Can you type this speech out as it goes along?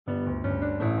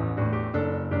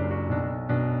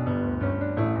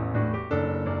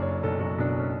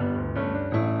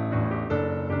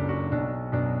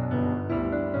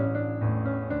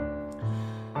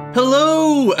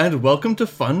Hello, and welcome to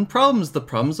Fun Problems, the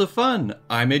Problems of Fun.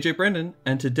 I'm AJ Brendan,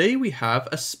 and today we have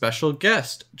a special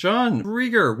guest, John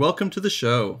Rieger. Welcome to the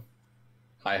show.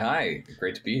 Hi.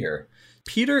 Great to be here.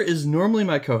 Peter is normally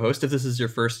my co-host if this is your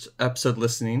first episode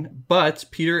listening, but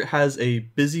Peter has a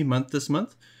busy month this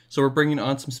month, so we're bringing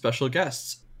on some special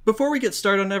guests. Before we get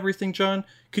started on everything, John,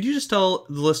 could you just tell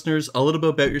the listeners a little bit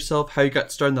about yourself, how you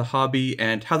got started in the hobby,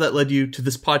 and how that led you to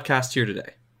this podcast here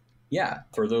today? Yeah,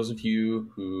 for those of you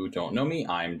who don't know me,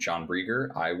 I'm John Brieger.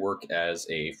 I work as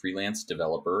a freelance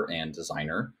developer and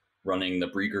designer running the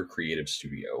Brieger Creative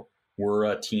Studio. We're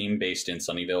a team based in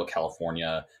Sunnyvale,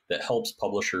 California that helps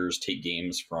publishers take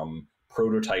games from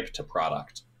prototype to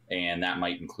product. And that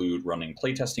might include running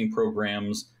playtesting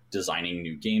programs, designing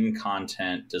new game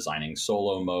content, designing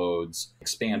solo modes,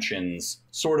 expansions,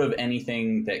 sort of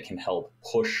anything that can help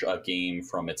push a game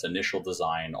from its initial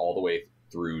design all the way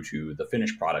through to the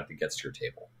finished product that gets to your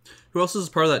table. Who else is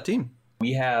part of that team?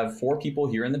 We have 4 people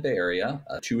here in the Bay Area,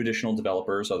 2 additional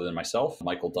developers other than myself,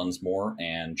 Michael Dunsmore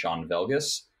and John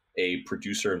Velgas, a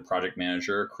producer and project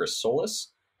manager, Chris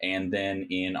Solis, and then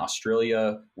in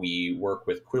Australia, we work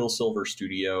with Quillsilver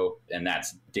Studio, and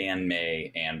that's Dan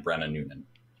May and Brenna Noonan.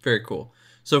 Very cool.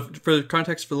 So for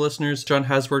context for listeners, John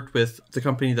has worked with the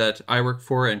company that I work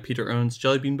for and Peter owns,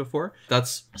 Jelly Bean, before.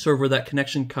 That's sort of where that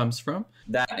connection comes from.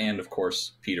 That and, of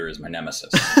course, Peter is my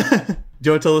nemesis. Do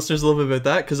you want to tell listeners a little bit about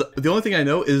that? Because the only thing I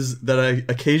know is that I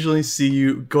occasionally see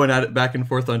you going at it back and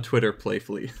forth on Twitter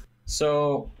playfully.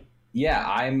 So, yeah,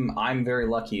 I'm very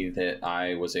lucky that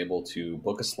I was able to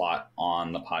book a slot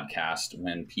on the podcast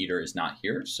when Peter is not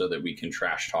here so that we can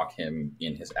trash talk him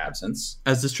in his absence.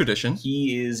 As is tradition.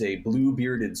 He is a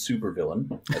blue-bearded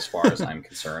supervillain, as far as I'm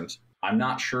concerned. I'm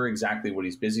not sure exactly what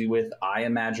he's busy with. I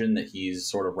imagine that he's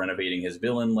sort of renovating his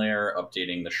villain lair,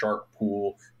 updating the shark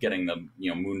pool, getting the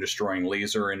moon-destroying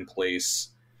laser in place.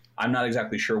 I'm not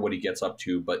exactly sure what he gets up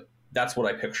to, but that's what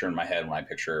I picture in my head when I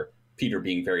picture Peter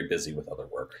being very busy with other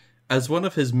work. As one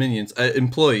of his minions,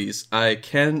 employees, I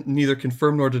can neither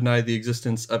confirm nor deny the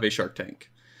existence of a Shark Tank.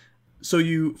 So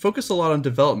you focus a lot on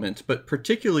development, but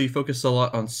particularly focus a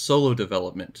lot on solo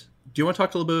development. Do you want to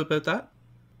talk a little bit about that?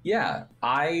 Yeah,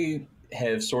 I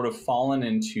have sort of fallen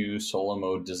into solo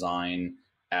mode design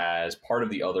as part of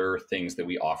the other things that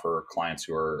we offer clients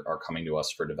who are coming to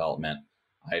us for development.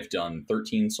 I've done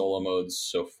 13 solo modes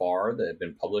so far that have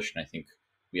been published, and I think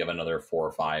we have another 4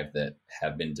 or 5 that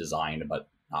have been designed but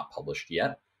not published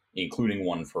yet, including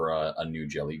one for a new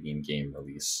Jelly Bean game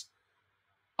release.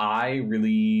 I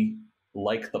really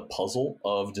like the puzzle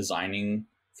of designing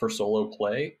for solo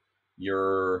play.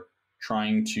 You're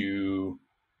trying to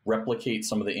replicate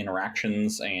some of the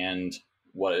interactions and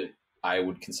what I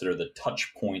would consider the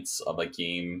touch points of a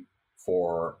game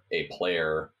for a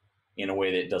player in a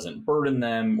way that doesn't burden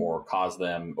them or cause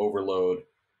them overload.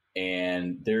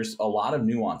 And there's a lot of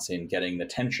nuance in getting the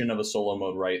tension of a solo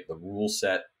mode right, the rule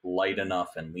set light enough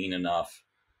and lean enough.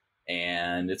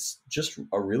 And it's just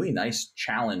a really nice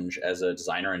challenge as a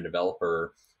designer and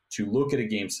developer to look at a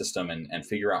game system and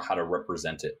figure out how to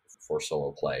represent it for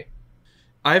solo play.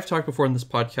 I've talked before in this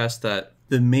podcast that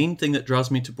the main thing that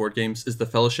draws me to board games is the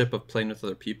fellowship of playing with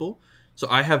other people. So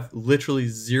I have literally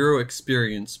zero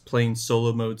experience playing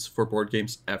solo modes for board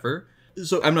games ever.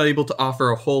 So I'm not able to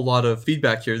offer a whole lot of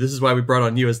feedback here. This is why we brought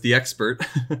on you as the expert.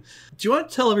 Do you want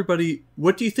to tell everybody,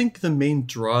 what do you think the main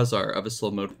draws are of a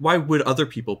solo mode? Why would other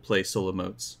people play solo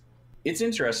modes? It's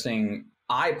interesting.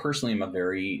 I personally am a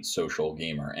very social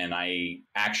gamer, and I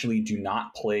actually do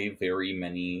not play very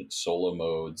many solo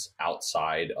modes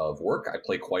outside of work. I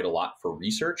play quite a lot for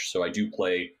research, so I do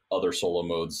play other solo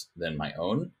modes than my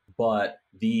own. But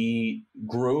the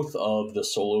growth of the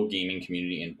solo gaming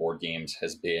community in board games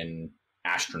has been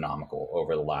astronomical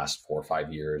over the last 4 or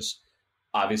 5 years.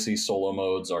 Obviously, solo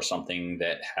modes are something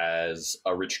that has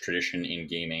a rich tradition in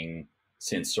gaming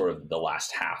since sort of the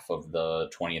last half of the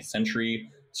 20th century.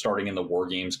 Starting in the war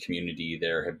games community,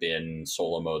 there have been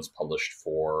solo modes published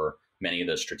for many of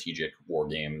the strategic war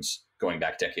games going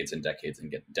back decades and decades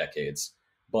and decades.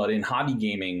 But in hobby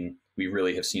gaming, we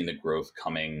really have seen the growth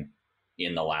coming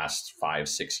in the last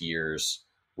 5-6 years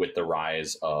with the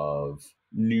rise of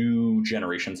new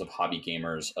generations of hobby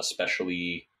gamers,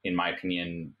 especially, in my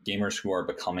opinion, gamers who are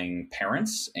becoming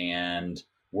parents. And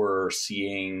we're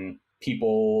seeing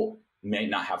people may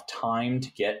not have time to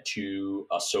get to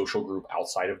a social group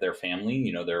outside of their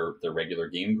family, their regular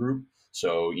game group.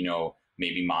 So,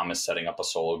 maybe mom is setting up a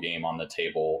solo game on the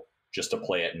table just to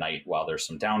play at night while there's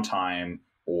some downtime.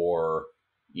 Or,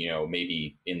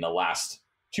 maybe in the last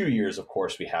 2 years, of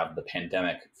course, we have the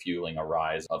pandemic fueling a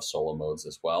rise of solo modes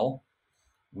as well.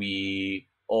 We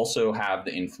also have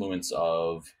the influence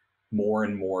of more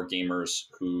and more gamers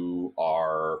who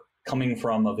are coming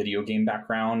from a video game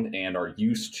background and are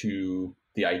used to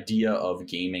the idea of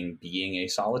gaming being a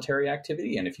solitary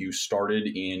activity. And if you started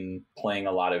in playing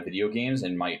a lot of video games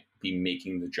and might be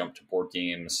making the jump to board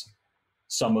games,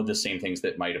 some of the same things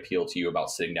that might appeal to you about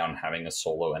sitting down and having a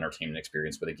solo entertainment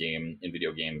experience with a game in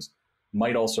video games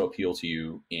might also appeal to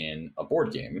you in a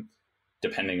board game,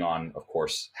 depending on, of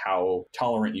course, how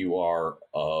tolerant you are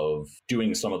of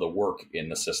doing some of the work in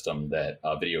the system that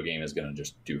a video game is going to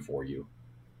just do for you.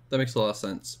 That makes a lot of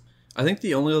sense. I think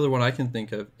the only other one I can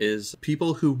think of is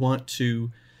people who want to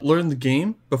learn the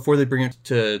game before they bring it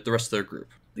to the rest of their group.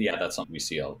 Yeah, that's something we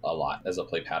see a lot as a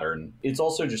play pattern. It's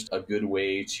also just a good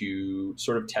way to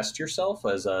sort of test yourself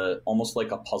as almost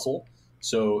like a puzzle.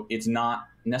 So it's not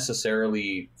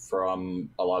necessarily, from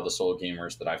a lot of the solo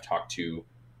gamers that I've talked to,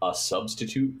 a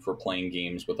substitute for playing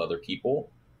games with other people.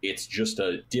 It's just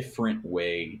a different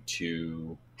way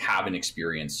to have an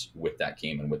experience with that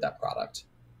game and with that product.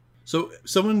 So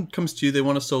someone comes to you, they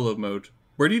want a solo mode.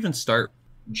 Where do you even start?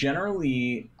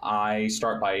 Generally, I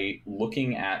start by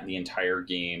looking at the entire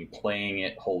game, playing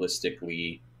it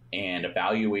holistically, and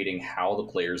evaluating how the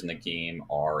players in the game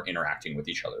are interacting with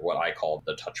each other, what I call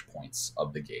the touch points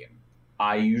of the game.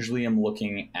 I usually am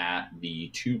looking at the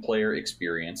two-player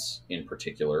experience in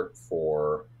particular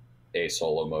for a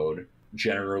solo mode.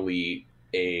 Generally,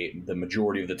 the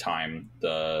majority of the time,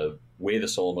 the way the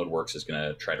solo mode works is going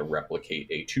to try to replicate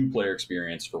a two-player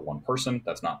experience for one person.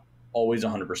 That's not always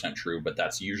 100% true, but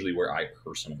that's usually where I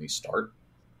personally start.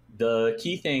 The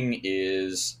key thing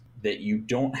is that you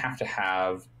don't have to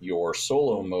have your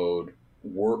solo mode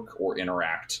work or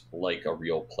interact like a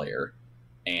real player.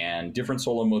 And different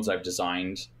solo modes I've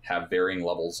designed have varying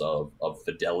levels of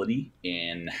fidelity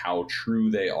in how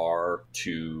true they are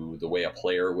to the way a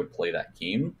player would play that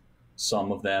game.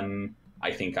 Some of them,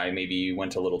 I think I maybe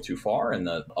went a little too far, and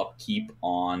the upkeep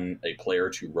on a player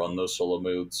to run those solo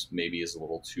modes maybe is a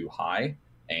little too high.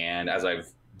 And as I've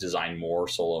designed more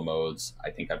solo modes, I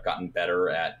think I've gotten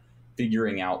better at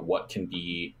figuring out what can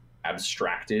be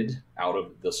abstracted out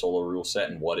of the solo rule set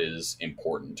and what is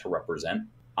important to represent.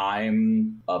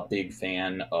 I'm a big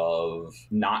fan of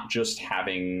not just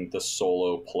having the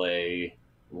solo play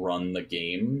run the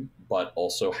game, but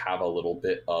also have a little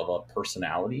bit of a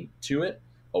personality to it,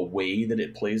 a way that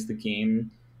it plays the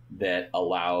game that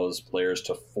allows players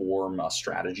to form a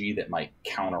strategy that might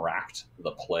counteract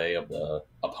the play of the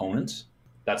opponent.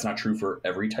 That's not true for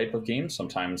every type of game.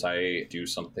 Sometimes I do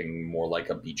something more like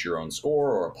a beat your own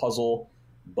score or a puzzle,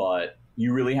 but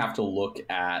you really have to look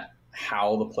at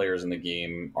how the players in the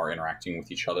game are interacting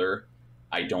with each other.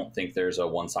 I don't think there's a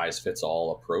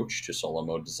one-size-fits-all approach to solo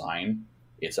mode design.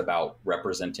 It's about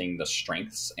representing the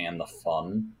strengths and the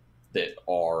fun that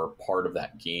are part of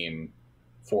that game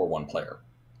for one player.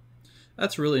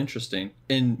 That's really interesting.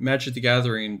 In Magic the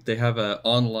Gathering, they have an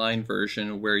online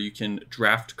version where you can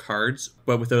draft cards,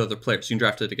 but without other players. You can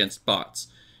draft it against bots.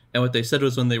 And what they said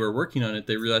was when they were working on it,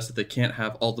 they realized that they can't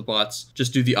have all the bots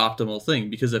just do the optimal thing,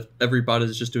 because if every bot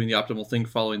is just doing the optimal thing,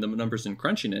 following the numbers and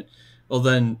crunching it, well,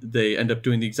 then they end up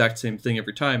doing the exact same thing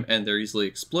every time, and they're easily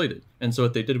exploited. And so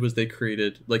what they did was they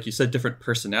created, like you said, different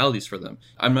personalities for them.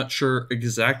 I'm not sure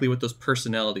exactly what those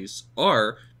personalities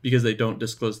are, because they don't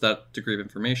disclose that degree of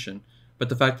information. But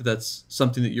the fact that that's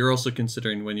something that you're also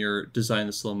considering when you're designing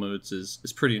the slow modes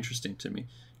is pretty interesting to me.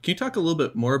 Can you talk a little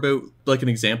bit more about like an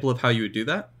example of how you would do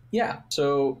that? Yeah.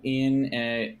 So in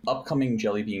an upcoming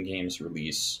Jelly Bean Games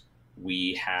release,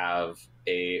 we have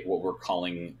what we're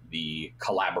calling the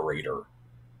Collaborator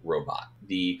robot.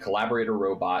 The Collaborator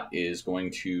robot is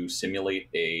going to simulate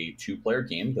a two-player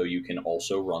game, though you can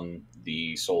also run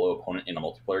the solo opponent in a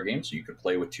multiplayer game. So you could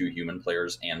play with two human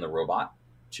players and the robot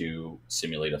to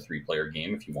simulate a three-player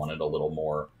game if you wanted a little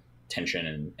more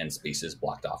tension and spaces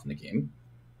blocked off in the game.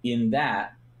 In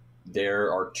that,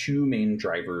 there are two main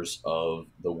drivers of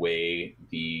the way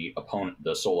the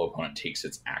solo opponent takes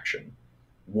its action.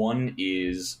 One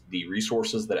is the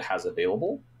resources that it has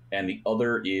available, and the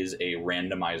other is a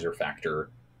randomizer factor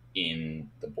in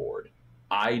the board.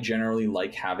 I generally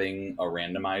like having a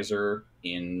randomizer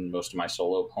in most of my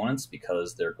solo opponents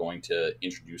because they're going to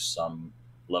introduce some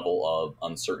level of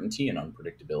uncertainty and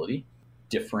unpredictability.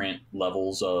 Different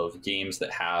levels of games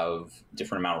that have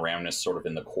different amount of randomness sort of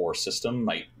in the core system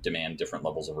might demand different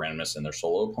levels of randomness in their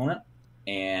solo opponent.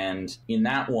 And in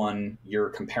that one, you're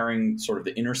comparing sort of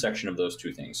the intersection of those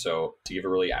two things. So to give a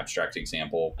really abstract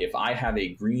example, if I have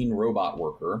a green robot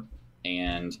worker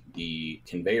and the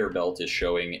conveyor belt is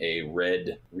showing a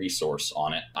red resource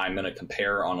on it, I'm going to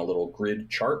compare on a little grid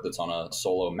chart that's on a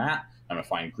solo mat. I'm going to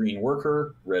find green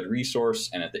worker, red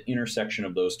resource, and at the intersection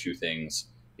of those two things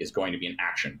is going to be an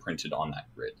action printed on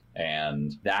that grid.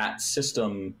 And that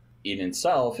system in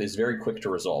itself is very quick to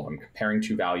resolve. I'm comparing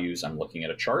two values, I'm looking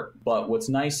at a chart. But what's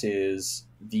nice is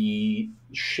the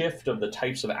shift of the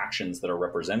types of actions that are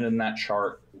represented in that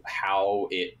chart, how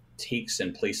it takes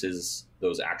and places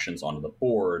those actions onto the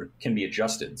board can be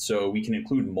adjusted. So we can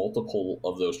include multiple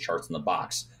of those charts in the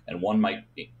box, and one might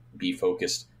be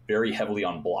focused very heavily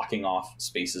on blocking off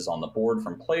spaces on the board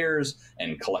from players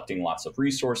and collecting lots of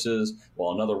resources,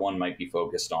 while another one might be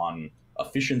focused on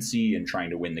efficiency and trying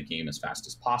to win the game as fast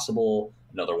as possible.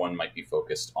 Another one might be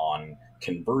focused on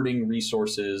converting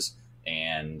resources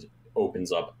and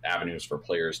opens up avenues for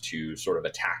players to sort of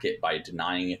attack it by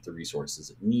denying it the resources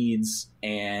it needs.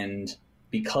 And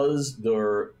because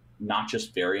they're not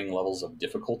just varying levels of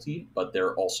difficulty, but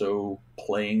they're also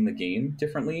playing the game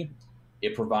differently,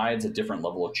 it provides a different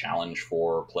level of challenge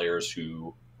for players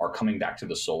who are coming back to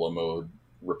the solo mode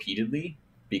repeatedly.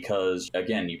 Because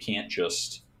again, you can't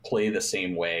just play the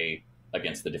same way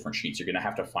against the different sheets. You're going to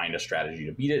have to find a strategy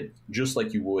to beat it, just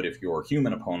like you would if your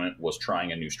human opponent was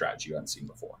trying a new strategy you hadn't seen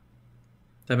before.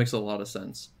 That makes a lot of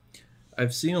sense.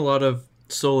 I've seen a lot of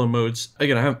solo modes.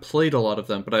 Again, I haven't played a lot of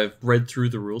them, but I've read through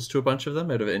the rules to a bunch of them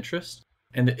out of interest.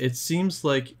 And it seems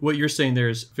like what you're saying there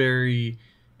is very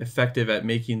effective at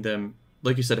making them,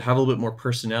 like you said, have a little bit more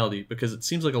personality, because it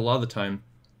seems like a lot of the time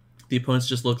the opponents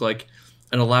just look like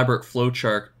an elaborate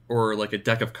flowchart or like a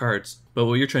deck of cards. But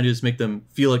what you're trying to do is make them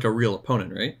feel like a real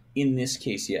opponent, right? In this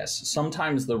case, yes.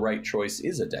 Sometimes the right choice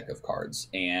is a deck of cards,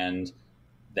 and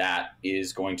that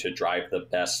is going to drive the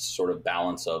best sort of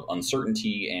balance of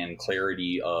uncertainty and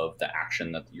clarity of the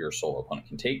action that your solo opponent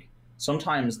can take.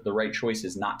 Sometimes the right choice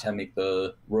is not to make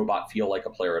the robot feel like a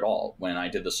player at all. When I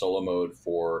did the solo mode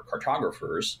for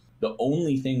cartographers, the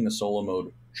only thing the solo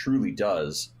mode truly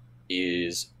does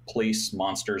is place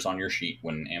monsters on your sheet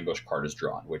when an ambush card is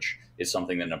drawn, which is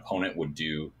something that an opponent would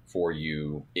do for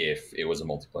you if it was a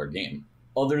multiplayer game.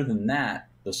 Other than that,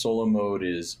 the solo mode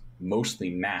is mostly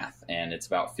math, and it's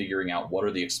about figuring out what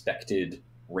are the expected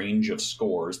range of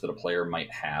scores that a player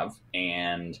might have,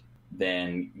 and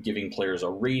then giving players a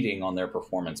rating on their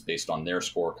performance based on their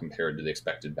score compared to the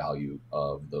expected value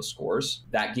of those scores.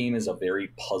 That game is a very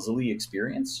puzzly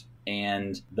experience,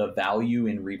 and the value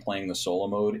in replaying the solo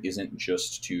mode isn't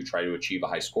just to try to achieve a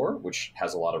high score, which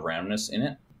has a lot of randomness in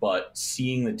it, but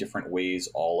seeing the different ways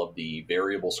all of the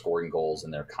variable scoring goals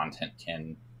and their content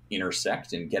can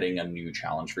intersect and getting a new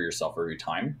challenge for yourself every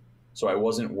time. So I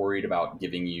wasn't worried about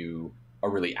giving you a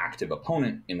really active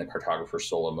opponent in the cartographer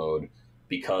solo mode,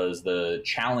 because the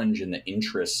challenge and the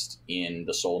interest in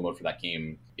the solo mode for that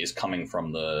game is coming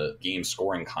from the game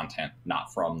scoring content,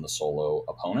 not from the solo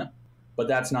opponent. But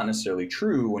that's not necessarily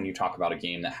true when you talk about a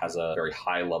game that has a very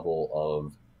high level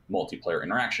of multiplayer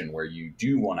interaction, where you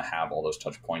do want to have all those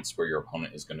touch points where your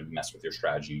opponent is going to mess with your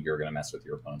strategy, you're going to mess with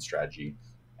your opponent's strategy.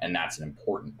 And that's an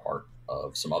important part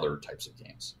of some other types of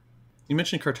games. You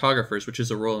mentioned cartographers, which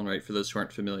is a roll and write for those who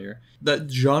aren't familiar.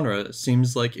 That genre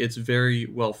seems like it's very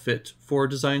well fit for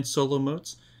designed solo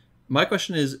modes. My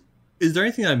question is there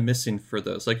anything I'm missing for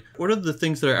those? Like, what are the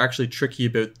things that are actually tricky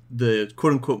about the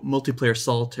quote-unquote multiplayer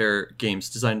solitaire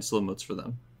games designed solo modes for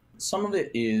them? Some of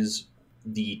it is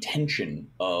the tension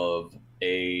of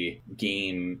a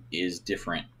game is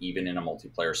different, even in a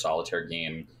multiplayer solitaire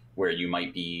game, where you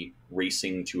might be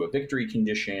racing to a victory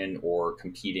condition or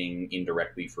competing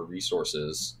indirectly for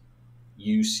resources.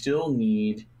 You still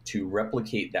need to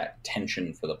replicate that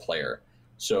tension for the player.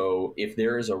 So if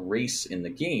there is a race in the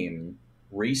game,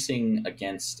 racing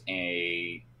against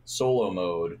a solo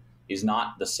mode is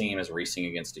not the same as racing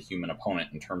against a human opponent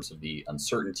in terms of the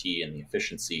uncertainty and the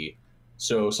efficiency.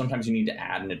 So sometimes you need to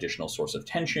add an additional source of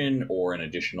tension or an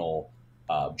additional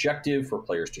objective for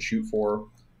players to shoot for.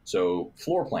 So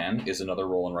Floor Plan is another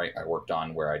roll and write I worked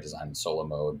on where I designed solo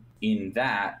mode. In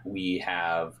that, we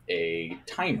have a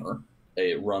timer.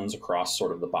 It runs across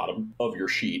sort of the bottom of your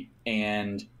sheet,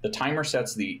 and the timer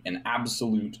sets an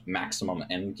absolute maximum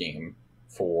end game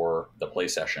for the play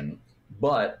session.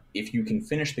 But if you can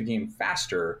finish the game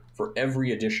faster, for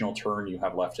every additional turn you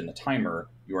have left in the timer,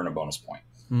 you earn a bonus point.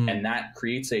 And that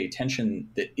creates a tension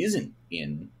that isn't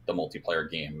in the multiplayer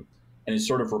game, and is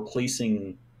sort of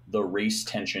replacing the race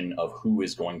tension of who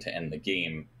is going to end the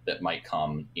game that might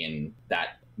come in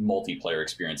that multiplayer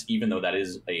experience, even though that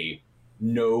is a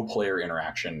no player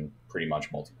interaction, pretty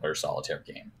much multiplayer solitaire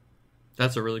game.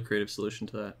 That's a really creative solution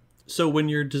to that. So when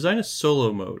you're designing a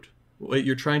solo mode, what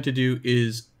you're trying to do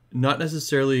is not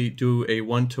necessarily do a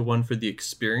one-to-one for the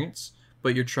experience,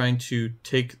 but you're trying to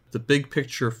take the big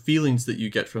picture feelings that you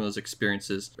get from those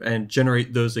experiences and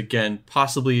generate those again,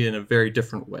 possibly in a very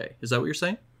different way. Is that what you're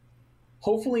saying?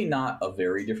 Hopefully not a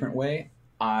very different way.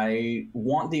 I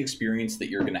want the experience that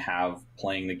you're going to have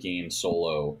playing the game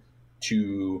solo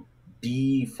to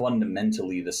be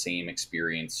fundamentally the same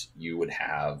experience you would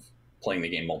have playing the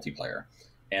game multiplayer.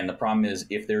 And the problem is,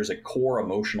 if there's a core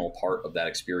emotional part of that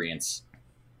experience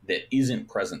that isn't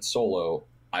present solo,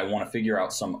 I want to figure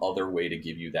out some other way to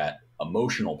give you that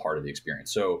emotional part of the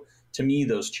experience. So to me,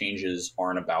 those changes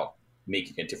aren't about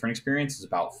making a different experience. It's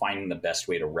about finding the best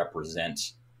way to represent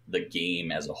the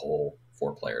game as a whole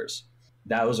for players.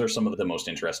 Those are some of the most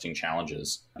interesting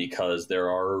challenges, because there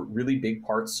are really big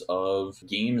parts of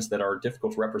games that are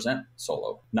difficult to represent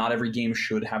solo. Not every game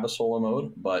should have a solo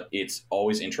mode, but it's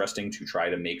always interesting to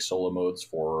try to make solo modes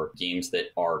for games that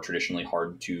are traditionally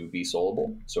hard to be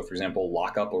soloable. So for example,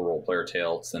 Lock Up, a role-player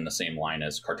tale, it's in the same line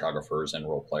as Cartographers and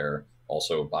Role Player,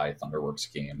 also by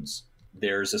Thunderworks Games.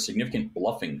 There's a significant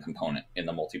bluffing component in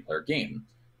the multiplayer game,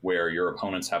 where your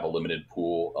opponents have a limited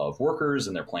pool of workers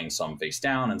and they're playing some face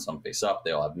down and some face up.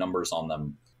 They all have numbers on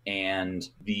them. And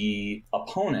the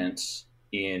opponents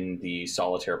in the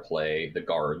solitaire play, the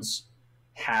guards,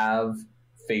 have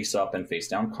face up and face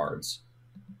down cards.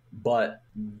 But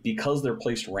because they're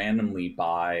placed randomly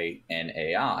by an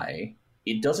AI,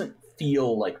 it doesn't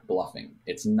feel like bluffing.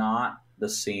 It's not the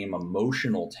same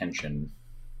emotional tension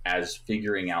as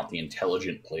figuring out the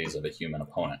intelligent plays of a human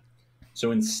opponent.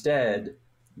 So instead,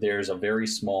 there's a very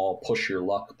small push your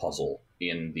luck puzzle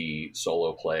in the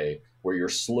solo play where you're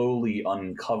slowly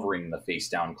uncovering the face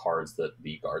down cards that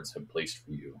the guards have placed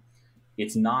for you.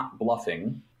 It's not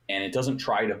bluffing, and it doesn't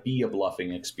try to be a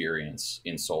bluffing experience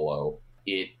in solo.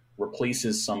 It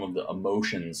replaces some of the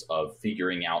emotions of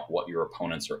figuring out what your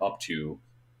opponents are up to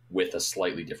with a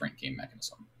slightly different game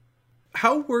mechanism.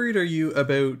 How worried are you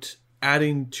about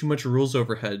adding too much rules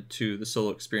overhead to the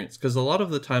solo experience? Because a lot of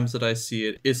the times that I see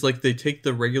it, it's like they take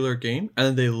the regular game and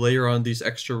then they layer on these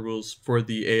extra rules for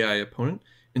the AI opponent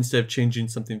instead of changing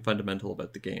something fundamental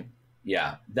about the game.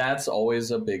 Yeah, that's always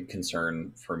a big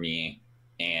concern for me,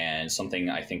 and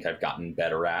something I think I've gotten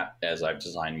better at as I've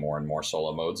designed more and more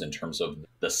solo modes, in terms of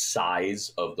the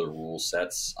size of the rule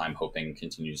sets. I'm hoping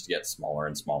continues to get smaller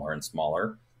and smaller and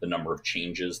smaller. The number of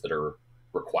changes that are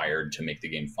required to make the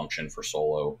game function for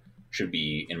solo should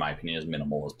be, in my opinion, as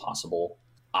minimal as possible.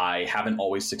 I haven't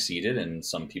always succeeded, and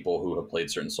some people who have played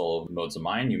certain solo modes of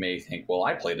mine, you may think, well,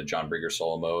 I played a John Brigger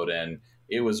solo mode and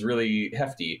it was really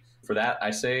hefty. For that,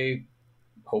 I say,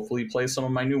 hopefully play some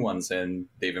of my new ones and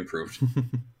they've improved.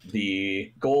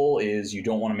 The goal is you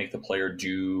don't want to make the player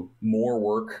do more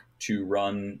work to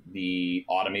run the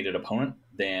automated opponent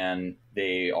than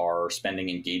they are spending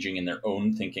engaging in their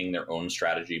own thinking, their own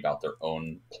strategy about their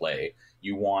own play.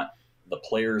 You want the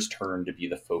player's turn to be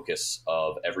the focus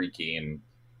of every game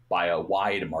by a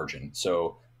wide margin.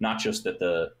 So not just that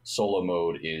the solo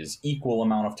mode is equal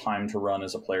amount of time to run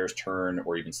as a player's turn,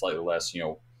 or even slightly less.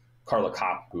 Carla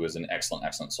Kopp, who is an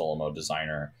excellent solo mode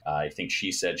designer, I think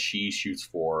she said she shoots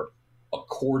for a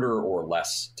quarter or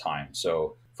less time.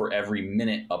 So for every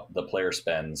minute the player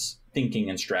spends thinking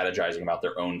and strategizing about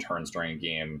their own turns during a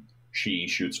game, she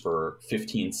shoots for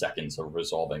 15 seconds of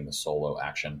resolving the solo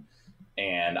action.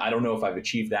 And I don't know if I've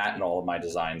achieved that in all of my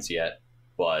designs yet,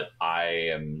 but I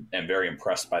am very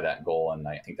impressed by that goal, and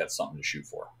I think that's something to shoot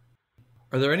for.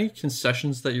 Are there any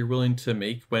concessions that you're willing to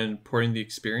make when porting the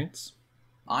experience?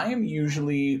 I am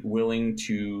usually willing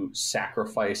to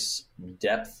sacrifice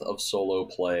depth of solo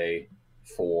play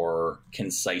for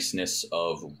conciseness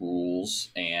of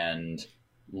rules and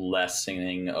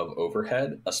lessening of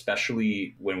overhead,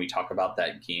 especially when we talk about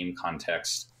that game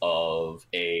context of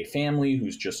a family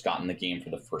who's just gotten the game for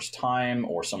the first time,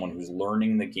 or someone who's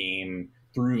learning the game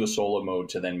through the solo mode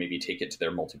to then maybe take it to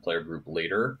their multiplayer group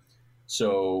later.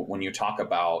 So when you talk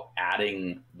about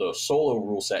adding the solo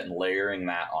rule set and layering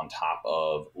that on top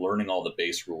of learning all the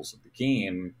base rules of the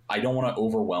game, I don't want to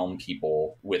overwhelm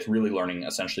people with really learning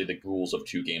essentially the rules of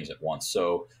two games at once.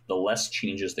 So the less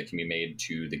changes that can be made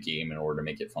to the game in order to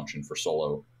make it function for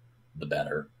solo, the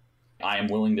better. I am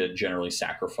willing to generally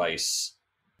sacrifice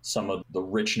some of the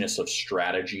richness of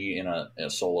strategy in a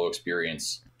solo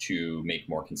experience to make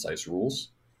more concise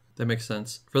rules. That makes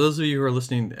sense. For those of you who are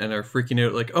listening and are freaking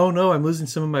out like, oh no, I'm losing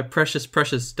some of my precious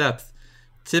depth.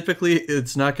 Typically,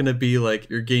 it's not going to be like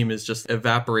your game is just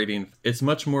evaporating. It's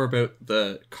much more about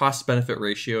the cost-benefit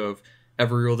ratio of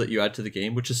every rule that you add to the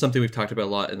game, which is something we've talked about a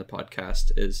lot in the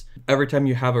podcast, is every time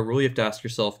you have a rule, you have to ask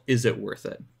yourself, is it worth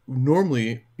it?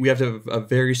 Normally, we have to have a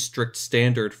very strict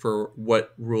standard for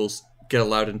what rules get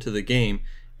allowed into the game.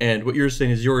 And what you're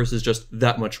saying is yours is just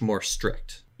that much more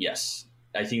strict. Yes.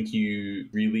 I think you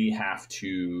really have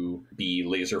to be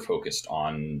laser focused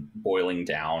on boiling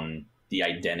down the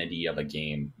identity of a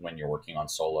game when you're working on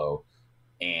solo,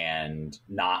 and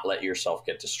not let yourself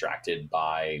get distracted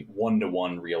by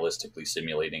one-to-one realistically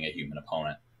simulating a human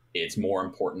opponent. It's more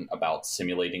important about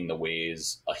simulating the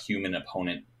ways a human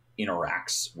opponent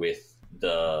interacts with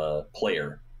the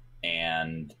player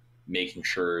and making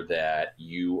sure that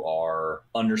you are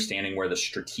understanding where the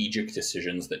strategic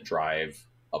decisions that drive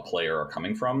a player are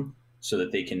coming from so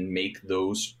that they can make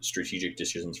those strategic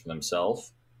decisions for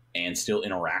themselves and still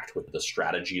interact with the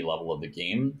strategy level of the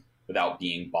game without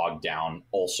being bogged down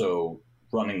also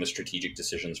running the strategic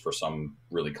decisions for some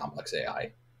really complex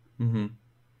AI. Mm-hmm.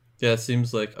 Yeah, it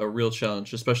seems like a real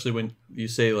challenge, especially when you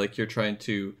say like you're trying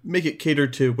to make it cater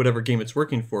to whatever game it's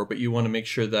working for, but you want to make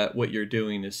sure that what you're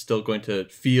doing is still going to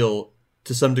feel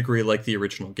to some degree like the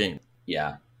original game.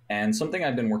 Yeah. And something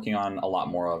I've been working on a lot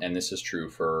more of, and this is true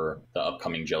for the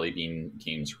upcoming Jelly Bean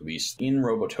games released, in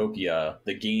Robotopia,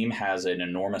 the game has an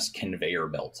enormous conveyor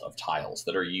belt of tiles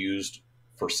that are used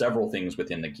for several things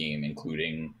within the game,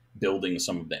 including building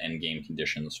some of the end game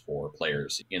conditions for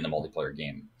players in the multiplayer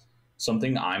game.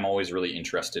 Something I'm always really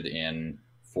interested in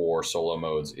for solo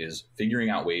modes is figuring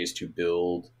out ways to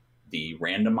build the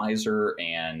randomizer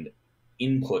and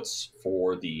inputs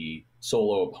for the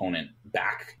solo opponent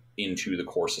back into the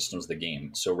core systems of the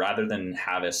game. So rather than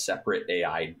have a separate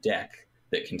AI deck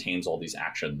that contains all these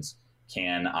actions,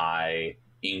 can I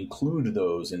include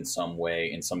those in some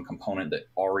way in some component that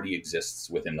already exists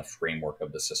within the framework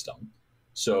of the system?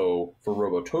 So for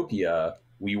Robotopia,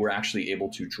 we were actually able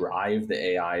to drive the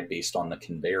AI based on the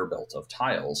conveyor belt of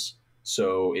tiles.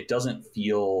 So it doesn't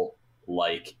feel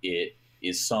like it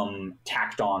is some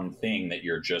tacked on thing that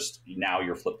you're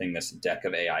flipping this deck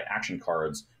of AI action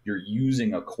cards. You're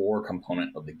using a core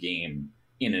component of the game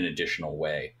in an additional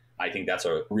way. I think that's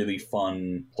a really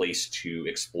fun place to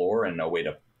explore and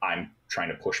I'm trying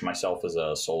to push myself as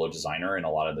a solo designer in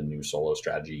a lot of the new solo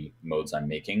strategy modes I'm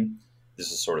making.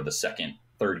 This is sort of the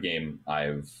third game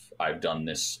I've done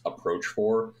this approach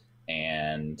for,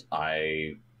 and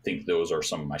I think those are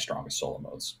some of my strongest solo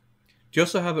modes. Do you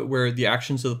also have it where the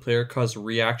actions of the player cause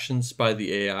reactions by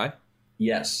the AI?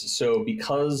 Yes. So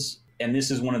and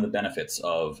this is one of the benefits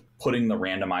of putting the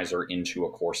randomizer into a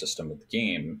core system of the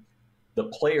game, the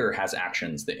player has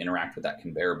actions that interact with that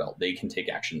conveyor belt. They can take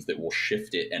actions that will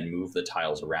shift it and move the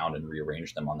tiles around and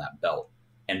rearrange them on that belt.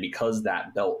 And because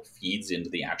that belt feeds into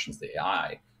the actions of the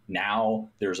AI, now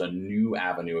there's a new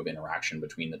avenue of interaction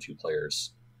between the two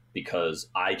players, because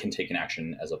I can take an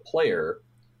action as a player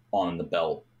on the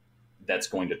belt that's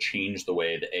going to change the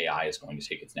way the AI is going to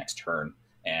take its next turn.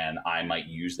 And I might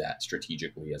use that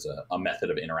strategically as a method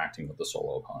of interacting with the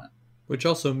solo opponent. Which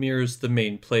also mirrors the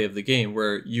main play of the game,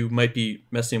 where you might be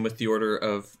messing with the order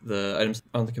of the items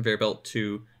on the conveyor belt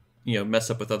to, mess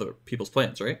up with other people's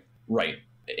plans, right? Right.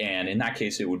 And in that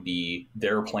case, it would be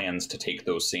their plans to take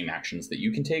those same actions that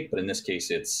you can take. But in this case,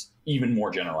 it's even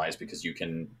more generalized because you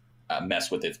can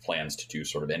mess with its plans to do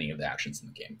sort of any of the actions in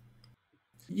the game.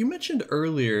 You mentioned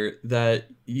earlier that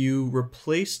you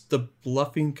replaced the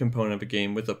bluffing component of a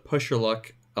game with a push your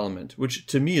luck element, which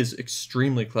to me is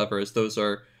extremely clever, as those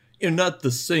are not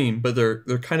the same, but they're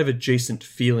kind of adjacent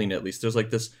feeling. At least there's like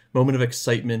this moment of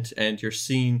excitement, and you're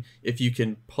seeing if you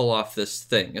can pull off this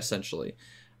thing, essentially.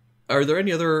 Are there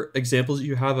any other examples that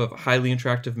you have of highly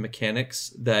interactive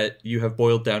mechanics that you have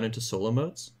boiled down into solo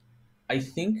modes? I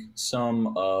think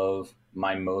some of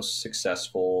my most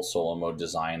successful solo mode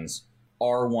designs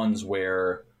are ones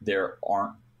where there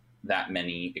aren't that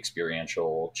many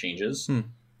experiential changes.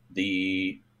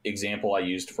 The example I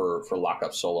used for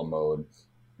lockup solo mode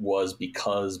was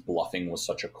because bluffing was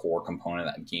such a core component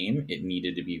of that game, it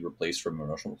needed to be replaced from an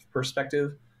emotional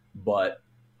perspective. But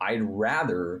I'd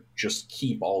rather just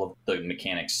keep all of the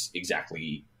mechanics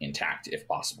exactly intact if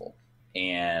possible.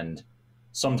 And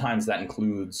sometimes that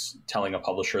includes telling a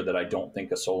publisher that I don't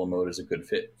think a solo mode is a good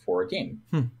fit for a game.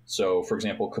 So, for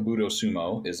example, Kabuto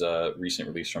Sumo is a recent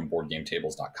release from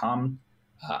BoardGameTables.com.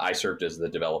 I served as the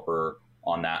developer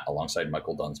on that alongside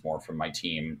Michael Dunsmore from my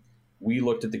team. We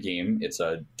looked at the game. It's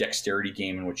a dexterity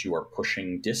game in which you are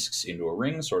pushing discs into a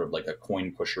ring, sort of like a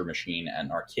coin pusher machine at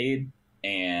an arcade.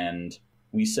 And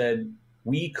we said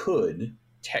we could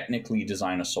technically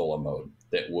design a solo mode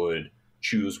that would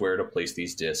choose where to place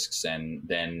these discs and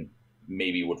then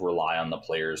maybe would rely on the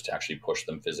players to actually push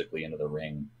them physically into the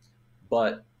ring.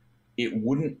 But it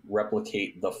wouldn't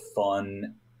replicate the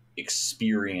fun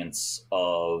experience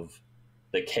of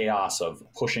the chaos of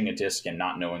pushing a disc and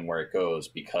not knowing where it goes,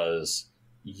 because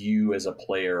you as a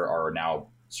player are now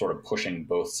sort of pushing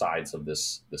both sides of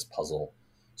this puzzle.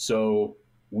 So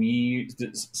we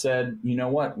said, you know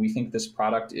what, we think this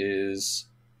product is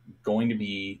going to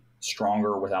be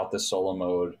stronger without this solo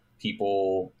mode.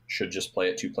 People should just play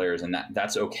it 2 players, and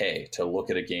that's okay to look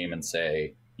at a game and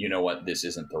say, you know what, this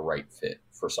isn't the right fit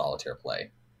for solitaire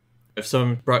play. If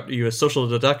someone brought you a social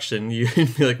deduction,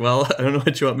 you'd be like, well, I don't know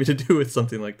what you want me to do with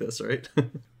something like this, right?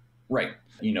 Right.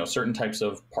 You know, certain types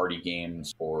of party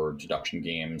games or deduction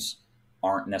games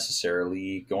aren't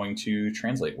necessarily going to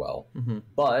translate well. Mm-hmm.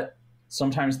 But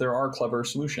sometimes there are clever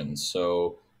solutions.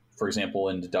 So, for example,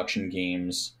 in deduction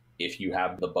games, if you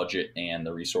have the budget and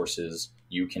the resources,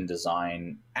 you can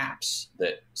design apps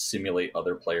that simulate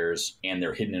other players and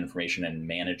their hidden information and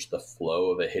manage the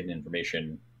flow of the hidden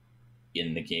information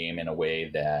in the game in a way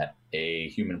that a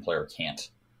human player can't.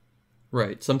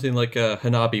 Right. Something like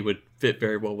Hanabi would fit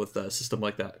very well with a system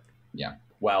like that. Yeah.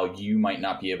 While you might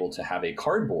not be able to have a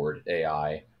cardboard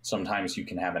AI, sometimes you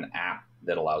can have an app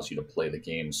that allows you to play the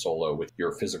game solo with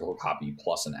your physical copy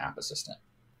plus an app assistant.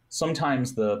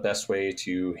 Sometimes the best way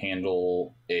to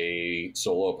handle a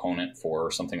solo opponent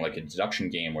for something like a deduction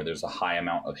game where there's a high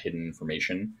amount of hidden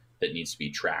information that needs to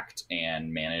be tracked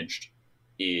and managed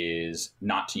is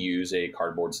not to use a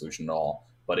cardboard solution at all.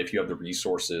 But if you have the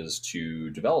resources to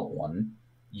develop one,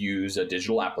 use a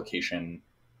digital application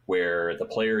where the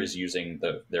player is using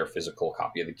their physical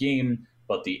copy of the game,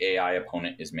 but the AI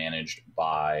opponent is managed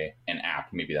by an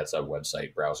app. Maybe that's a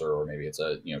website browser, or maybe it's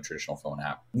a traditional phone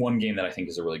app. One game that I think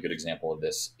is a really good example of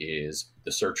this is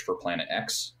The Search for Planet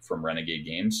X from Renegade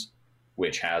Games,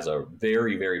 which has a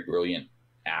very, very brilliant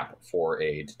app for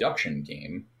a deduction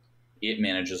game. It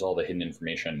manages all the hidden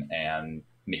information and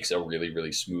makes a really,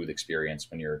 really smooth experience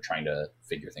when you're trying to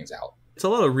figure things out. It's a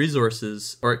lot of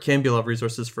resources, or it can be a lot of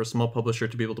resources for a small publisher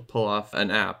to be able to pull off an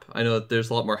app. I know that there's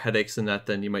a lot more headaches in that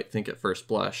than you might think at first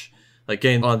blush. Like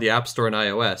getting on the App Store and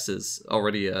iOS is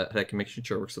already a headache, making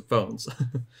sure it works with phones.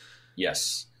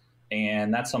 Yes.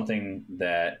 And that's something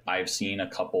that I've seen a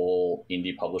couple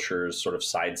indie publishers sort of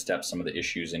sidestep some of the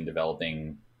issues in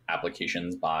developing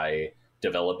applications by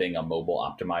developing a mobile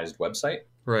optimized website.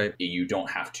 Right. You don't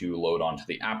have to load onto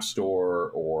the App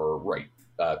Store or write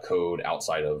code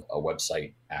outside of a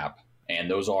website app. And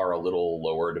those are a little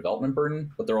lower development burden,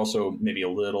 but they're also maybe a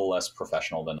little less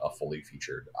professional than a fully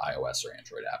featured iOS or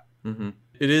Android app. Mm-hmm.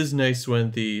 It is nice when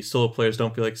the solo players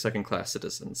don't feel like second-class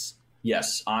citizens.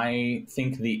 Yes, I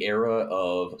think the era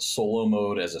of solo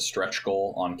mode as a stretch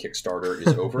goal on Kickstarter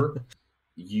is over.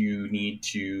 You need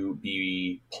to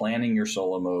be planning your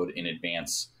solo mode in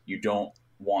advance. You don't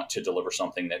want to deliver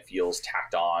something that feels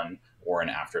tacked on or an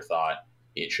afterthought.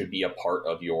 It should be a part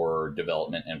of your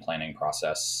development and planning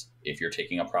process if you're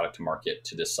taking a product to market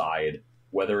to decide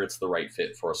whether it's the right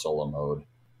fit for a solo mode.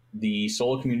 The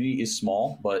solo community is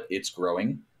small, but it's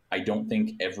growing. I don't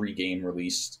think every game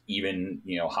released, even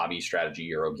hobby strategy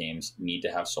Euro games, need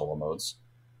to have solo modes.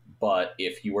 But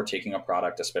if you are taking a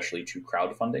product, especially to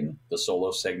crowdfunding, the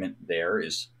solo segment there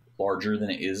is larger than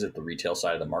it is at the retail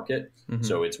side of the market. Mm-hmm.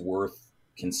 So it's worth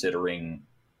considering,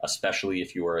 especially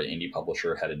if you are an indie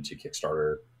publisher headed to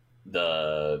Kickstarter,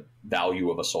 the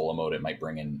value of a solo mode. It might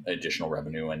bring in additional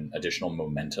revenue and additional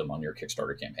momentum on your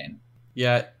Kickstarter campaign.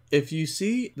 Yeah, if you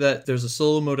see that there's a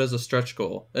solo mode as a stretch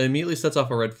goal, it immediately sets off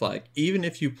a red flag. Even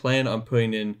if you plan on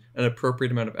putting in an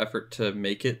appropriate amount of effort to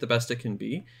make it the best it can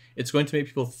be, it's going to make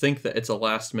people think that it's a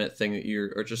last minute thing that you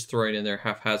are just throwing in there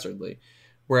haphazardly.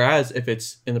 Whereas if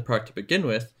it's in the product to begin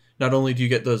with, not only do you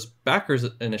get those backers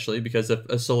initially, because if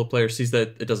a solo player sees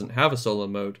that it doesn't have a solo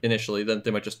mode initially, then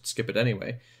they might just skip it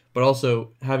anyway. But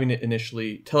also having it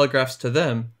initially telegraphs to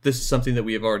them, this is something that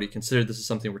we have already considered. This is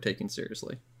something we're taking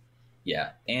seriously.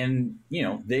 Yeah. And,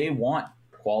 they want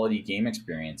quality game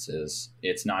experiences.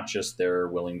 It's not just they're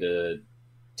willing to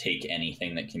take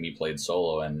anything that can be played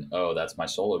solo and, oh, that's my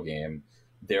solo game.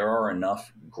 There are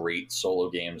enough great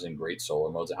solo games and great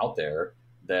solo modes out there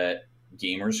that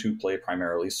gamers who play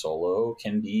primarily solo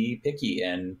can be picky.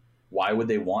 And why would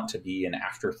they want to be an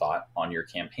afterthought on your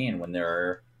campaign when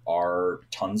there are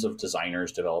tons of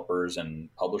designers, developers, and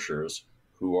publishers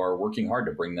who are working hard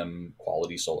to bring them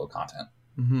quality solo content?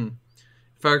 Mm-hmm.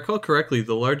 If I recall correctly,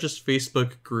 the largest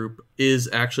Facebook group is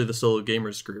actually the Solo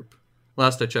Gamers group.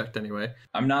 Last I checked, anyway.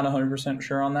 I'm not 100%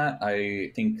 sure on that.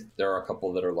 I think there are a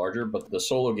couple that are larger, but the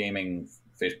solo gaming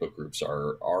Facebook groups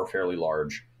are fairly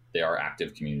large. They are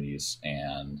active communities,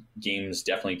 and games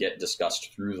definitely get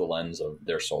discussed through the lens of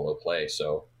their solo play.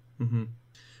 So, mm-hmm.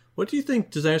 What do you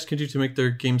think designers can do to make their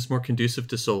games more conducive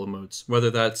to solo modes?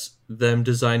 Whether that's them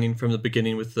designing from the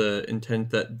beginning with the intent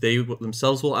that they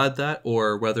themselves will add that,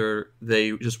 or whether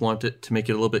they just want it to make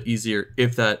it a little bit easier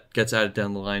if that gets added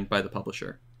down the line by the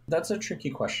publisher? That's a tricky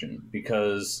question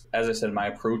because, as I said, my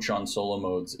approach on solo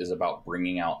modes is about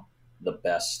bringing out the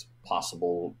best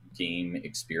possible game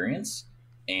experience.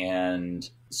 And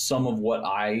some of what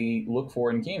I look for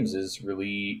in games is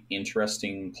really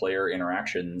interesting player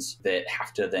interactions that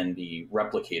have to then be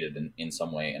replicated in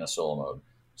some way in a solo mode.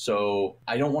 So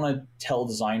I don't want to tell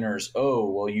designers, oh,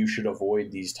 well, you should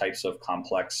avoid these types of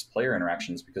complex player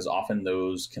interactions, because often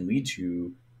those can lead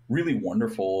to really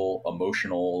wonderful,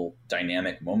 emotional,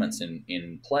 dynamic moments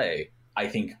in play. I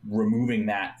think removing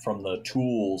that from the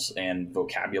tools and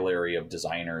vocabulary of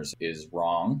designers is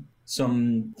wrong.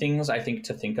 Some things I think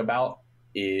to think about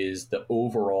is the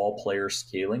overall player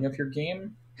scaling of your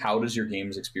game. How does your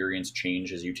game's experience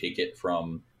change as you take it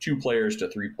from 2 players to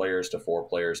 3 players to 4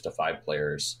 players to 5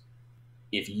 players?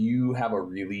 If you have a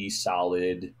really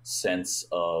solid sense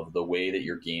of the way that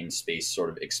your game space sort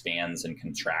of expands and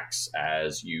contracts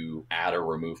as you add or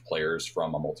remove players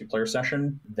from a multiplayer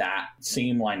session, that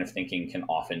same line of thinking can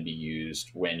often be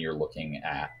used when you're looking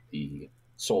at the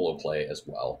solo play as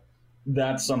well.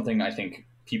 That's something I think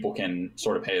people can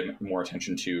sort of pay more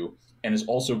attention to, and is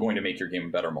also going to make your game a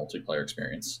better multiplayer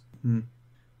experience.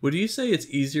 Would you say it's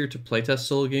easier to playtest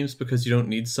solo games because you don't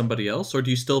need somebody else, or do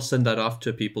you still send that off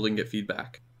to people and get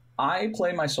feedback? I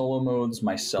play my solo modes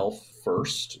myself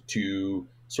first to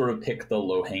sort of pick the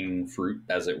low-hanging fruit,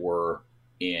 as it were,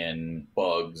 in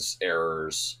bugs,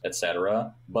 errors,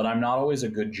 etc. But I'm not always a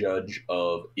good judge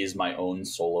of, is my own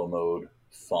solo mode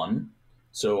fun?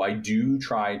 So I do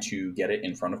try to get it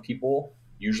in front of people.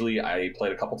 Usually I play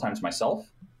it a couple times myself.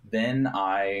 Then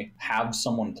I have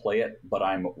someone play it, but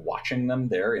I'm watching them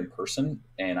there in person,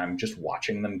 and I'm just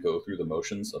watching them go through the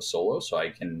motions of solo, so I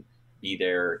can be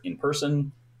there in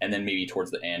person. And then maybe towards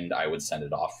the end, I would send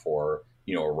it off for,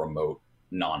 a remote,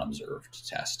 non-observed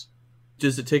test.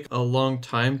 Does it take a long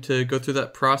time to go through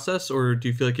that process, or do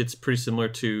you feel like it's pretty similar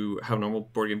to how normal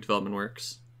board game development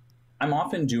works? I'm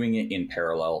often doing it in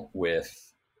parallel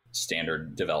with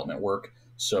standard development work.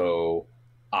 So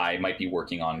I might be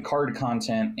working on card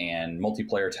content and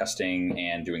multiplayer testing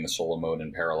and doing the solo mode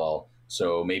in parallel.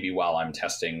 So maybe while I'm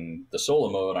testing the solo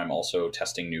mode, I'm also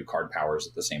testing new card powers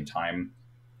at the same time.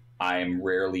 I'm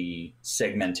rarely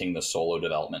segmenting the solo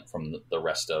development from the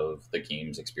rest of the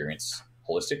game's experience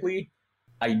holistically.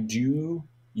 I do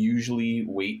usually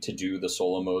wait to do the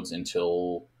solo modes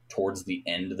until towards the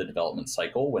end of the development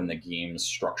cycle, when the game's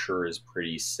structure is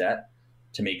pretty set,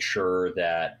 to make sure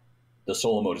that the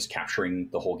solo mode is capturing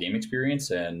the whole game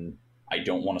experience, and I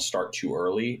don't want to start too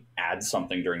early, add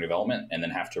something during development, and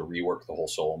then have to rework the whole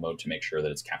solo mode to make sure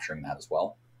that it's capturing that as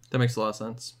well. That makes a lot of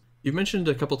sense. You've mentioned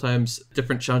a couple times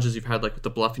different challenges you've had, like with the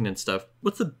bluffing and stuff.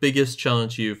 What's the biggest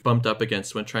challenge you've bumped up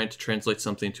against when trying to translate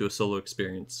something to a solo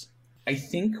experience? I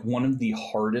think one of the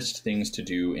hardest things to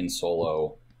do in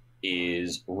solo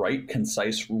is write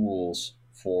concise rules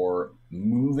for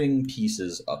moving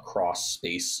pieces across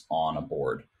space on a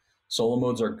board. Solo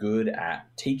modes are good at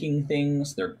taking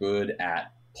things, they're good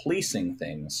at placing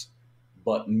things,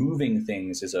 but moving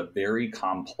things is a very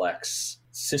complex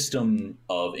system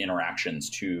of interactions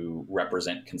to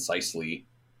represent concisely.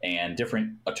 And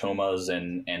different automas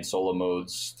and solo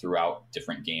modes throughout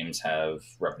different games have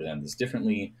represented this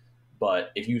differently.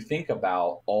 But if you think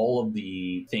about all of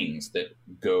the things that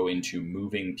go into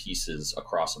moving pieces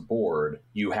across a board,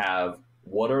 you have,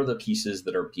 what are the pieces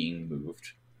that are being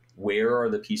moved? Where are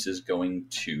the pieces going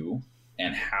to?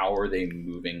 And how are they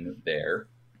moving there?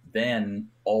 Then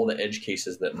all the edge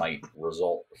cases that might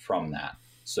result from that.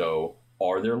 So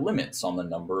are there limits on the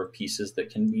number of pieces that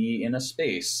can be in a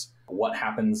space? What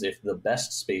happens if the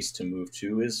best space to move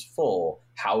to is full?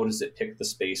 How does it pick the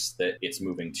space that it's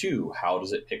moving to? How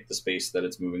does it pick the space that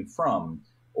it's moving from?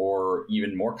 Or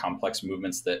even more complex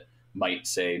movements that might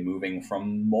say moving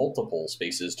from multiple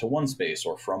spaces to one space,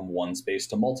 or from one space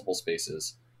to multiple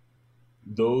spaces.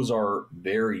 Those are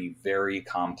very, very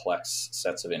complex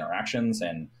sets of interactions,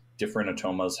 and different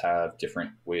automas have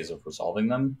different ways of resolving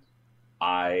them.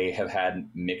 I have had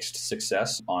mixed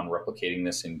success on replicating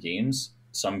this in games.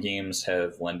 Some games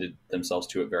have lended themselves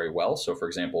to it very well. So, for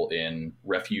example, in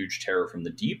Refuge Terror from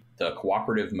the Deep, the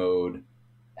cooperative mode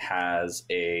has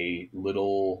a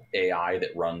little AI that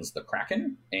runs the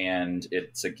Kraken, and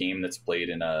it's a game that's played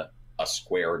in a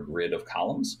square grid of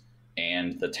columns,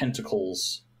 and the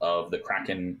tentacles of the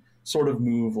Kraken sort of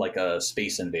move like a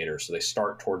space invader. So they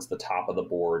start towards the top of the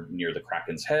board near the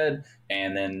Kraken's head,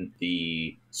 and then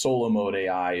the solo mode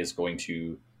AI is going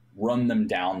to run them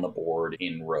down the board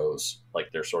in rows,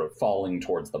 like they're sort of falling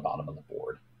towards the bottom of the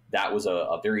board. That was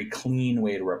a very clean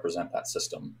way to represent that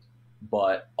system.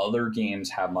 But other games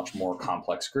have much more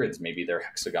complex grids. Maybe they're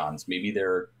hexagons, maybe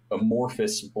they're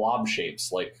amorphous blob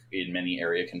shapes, like in many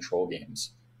area control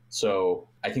games. So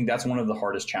I think that's one of the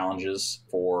hardest challenges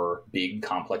for big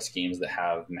complex games that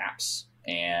have maps,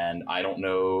 And I don't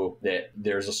know that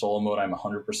there's a solo mode I'm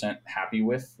 100% happy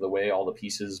with the way all the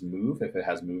pieces move, if it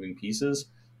has moving pieces.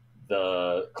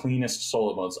 The cleanest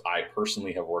solo modes I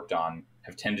personally have worked on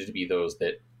have tended to be those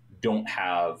that don't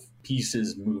have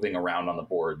pieces moving around on the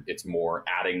board. It's more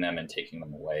adding them and taking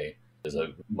them away is a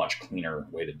much cleaner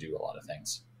way to do a lot of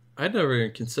things. I'd never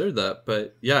even considered that,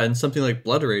 but yeah, in something like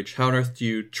Blood Rage, how on earth do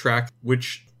you track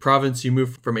which province you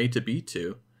move from A to B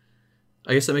to?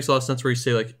 I guess that makes a lot of sense where you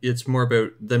say like it's more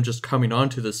about them just coming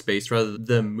onto the space rather than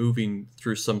them moving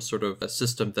through some sort of a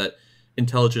system that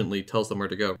intelligently tells them where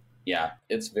to go. Yeah,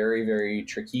 it's very, very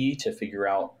tricky to figure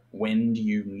out when do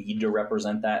you need to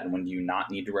represent that and when do you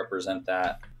not need to represent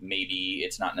that. Maybe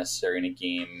it's not necessary in a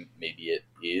game, maybe it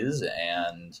is,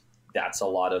 and that's a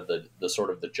lot of the sort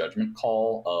of the judgment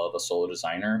call of a solo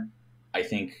designer. I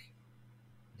think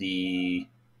the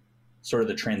sort of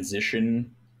the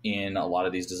transition in a lot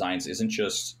of these designs isn't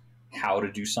just how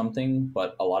to do something,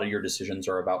 but a lot of your decisions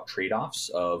are about trade-offs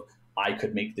of I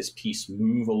could make this piece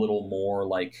move a little more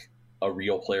like a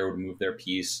real player would move their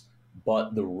piece,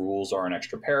 but the rules are an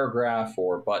extra paragraph,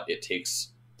 or but it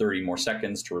takes 30 more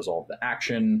seconds to resolve the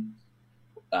action.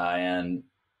 And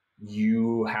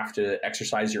you have to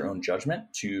exercise your own judgment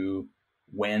to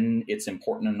when it's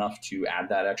important enough to add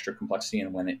that extra complexity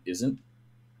and when it isn't.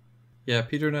 Yeah,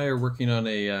 Peter and I are working on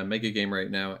a mega game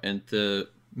right now, and the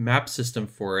map system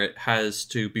for it has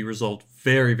to be resolved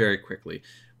very, very quickly.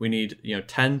 We need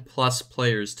 10 plus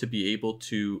players to be able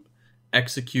to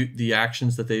execute the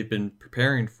actions that they've been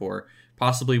preparing for,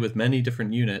 possibly with many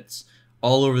different units,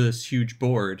 all over this huge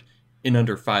board in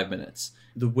under 5 minutes.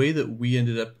 The way that we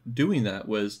ended up doing that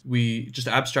was we just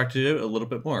abstracted it a little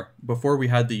bit more. Before we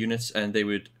had the units and they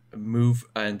would move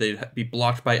and they'd be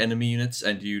blocked by enemy units,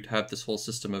 and you'd have this whole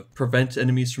system of prevent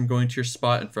enemies from going to your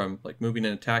spot and from like moving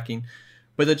and attacking.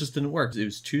 But that just didn't work. It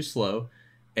was too slow.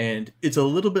 And it's a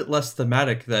little bit less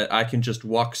thematic that I can just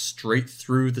walk straight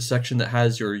through the section that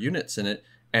has your units in it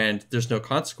and there's no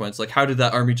consequence. Like, how did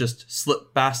that army just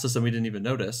slip past us and we didn't even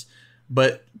notice?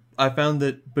 But I found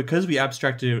that because we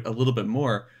abstracted it a little bit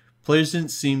more, players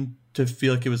didn't seem to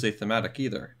feel like it was a thematic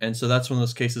either. And so that's one of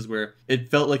those cases where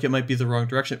it felt like it might be the wrong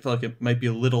direction. It felt like it might be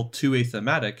a little too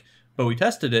athematic, but we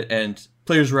tested it and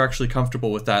players were actually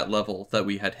comfortable with that level that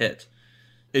we had hit.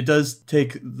 It does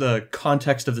take the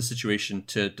context of the situation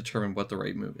to determine what the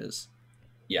right move is.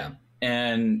 Yeah.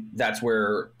 And that's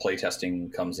where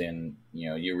playtesting comes in.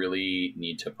 You really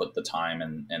need to put the time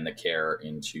and the care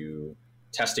into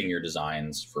testing your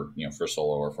designs for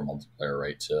solo or for multiplayer,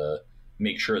 right? To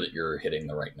make sure that you're hitting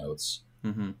the right notes.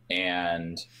 Mm-hmm.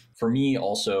 And for me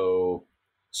also,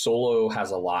 solo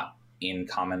has a lot in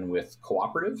common with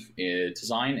cooperative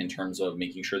design in terms of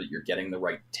making sure that you're getting the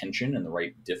right tension and the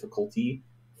right difficulty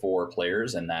for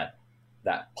players, and that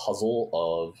puzzle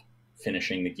of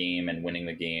finishing the game and winning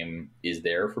the game is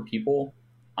there for people.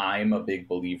 I'm a big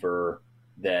believer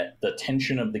that the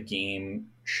tension of the game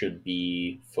should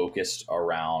be focused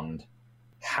around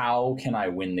how can I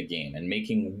win the game, and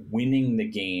making winning the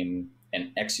game and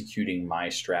executing my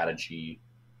strategy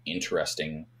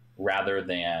interesting rather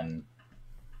than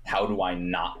how do I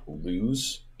not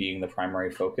lose being the primary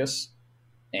focus.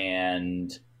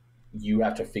 And you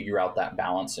have to figure out that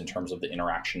balance in terms of the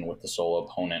interaction with the solo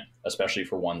opponent, especially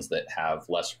for ones that have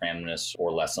less randomness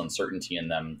or less uncertainty in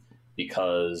them,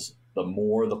 because the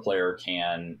more the player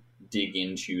can dig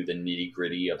into the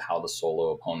nitty-gritty of how the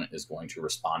solo opponent is going to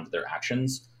respond to their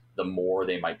actions, the more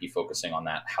they might be focusing on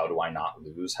that, how do I not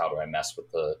lose? How do I mess with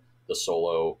the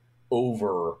solo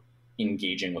over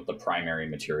engaging with the primary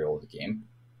material of the game?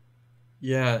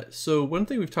 Yeah, so one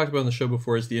thing we've talked about on the show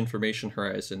before is the information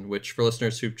horizon, which for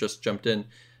listeners who've just jumped in,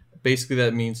 basically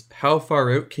that means how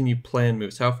far out can you plan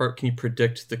moves? How far can you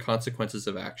predict the consequences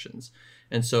of actions?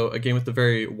 And so again, with the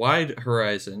very wide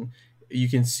horizon, you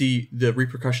can see the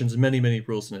repercussions of many, many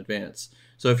rules in advance.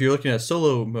 So if you're looking at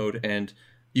solo mode and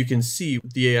you can see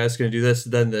the AI is going to do this,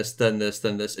 then this, then this,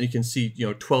 then this, and you can see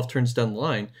 12 turns down the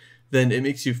line, then it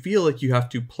makes you feel like you have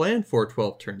to plan for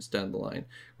 12 turns down the line.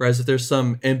 Whereas if there's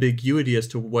some ambiguity as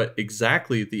to what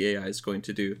exactly the AI is going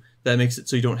to do, that makes it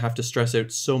so you don't have to stress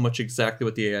out so much exactly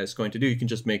what the AI is going to do. You can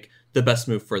just make the best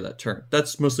move for that turn.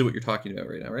 That's mostly what you're talking about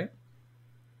right now, right?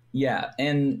 Yeah,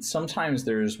 and sometimes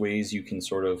there's ways you can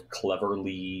sort of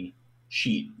cleverly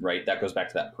cheat, right? That goes back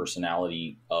to that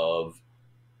personality of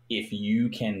if you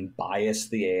can bias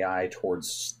the AI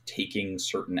towards taking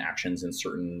certain actions in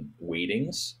certain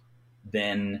weightings,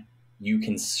 then you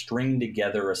can string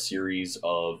together a series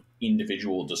of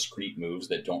individual discrete moves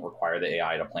that don't require the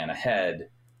AI to plan ahead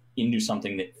into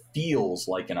something that feels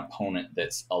like an opponent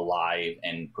that's alive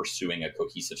and pursuing a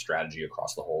cohesive strategy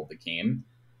across the whole of the game.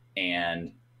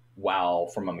 And while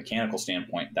from a mechanical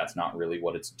standpoint, that's not really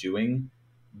what it's doing,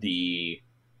 the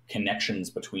connections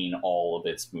between all of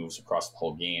its moves across the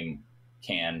whole game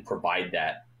can provide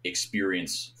that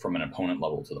experience from an opponent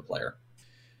level to the player.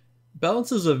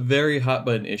 Balance is a very hot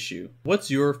button issue.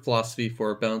 What's your philosophy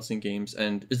for balancing games,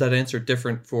 and is that answer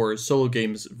different for solo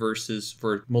games versus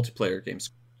for multiplayer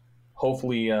games?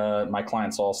 Hopefully, my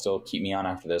clients all still keep me on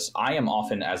after this. I am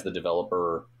often, as the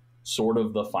developer, sort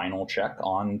of the final check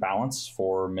on balance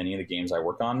for many of the games I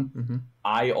work on. Mm-hmm.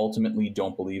 I ultimately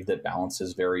don't believe that balance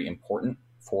is very important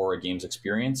for a game's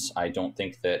experience. I don't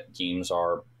think that games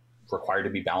are required to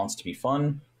be balanced to be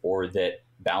fun, or that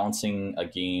balancing a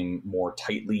game more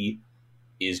tightly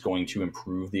is going to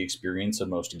improve the experience of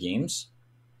most games.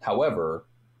 However,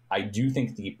 I do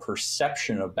think the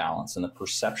perception of balance and the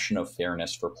perception of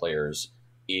fairness for players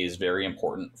is very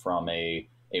important from a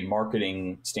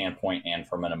marketing standpoint and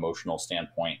from an emotional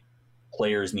standpoint.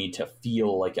 Players need to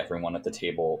feel like everyone at the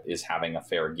table is having a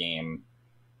fair game,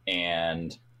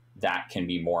 and that can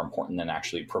be more important than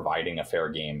actually providing a fair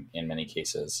game in many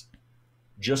cases.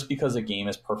 Just because a game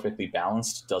is perfectly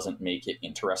balanced doesn't make it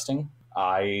interesting.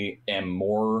 I am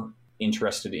more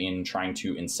interested in trying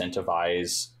to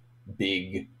incentivize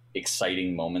big,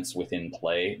 exciting moments within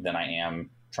play than I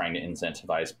am trying to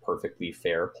incentivize perfectly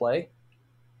fair play.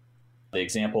 The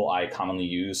example I commonly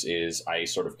use is I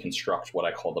sort of construct what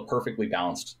I call the perfectly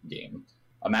balanced game.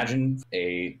 Imagine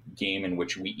a game in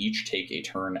which we each take a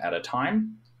turn at a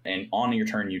time, and on your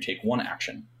turn, you take one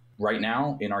action. Right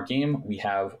now, in our game, we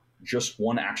have just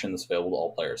one action that's available to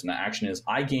all players, and that action is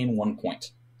I gain 1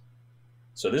 point.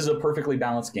 So this is a perfectly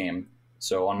balanced game.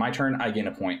 So on my turn, I gain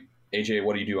a point. AJ,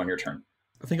 what do you do on your turn?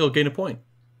 I think I'll gain a point.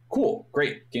 Cool,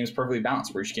 great. Game's perfectly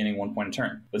balanced. We're each gaining 1 point a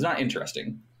turn. But it's not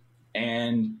interesting.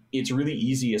 And it's really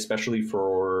easy, especially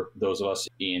for those of us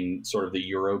in sort of the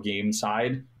Euro game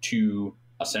side, to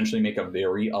essentially make a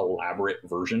very elaborate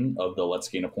version of the let's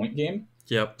gain a point game.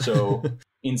 Yep. So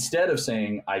instead of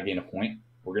saying I gain a point,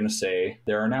 we're going to say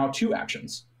there are now 2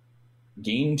 actions.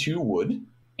 Gain 2 wood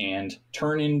and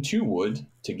turn in 2 wood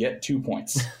to get 2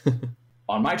 points.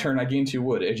 On my turn, I gain 2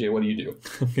 wood. AJ, what do you do?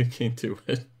 I'm going to gain 2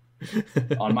 wood.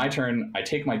 On my turn, I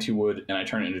take my 2 wood and I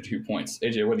turn it into 2 points.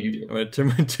 AJ, what do you do? I'm going to turn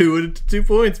my 2 wood into 2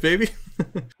 points, baby.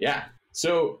 Yeah.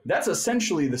 So that's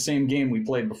essentially the same game we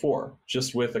played before,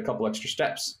 just with a couple extra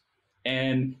steps.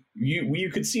 And you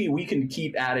could see we can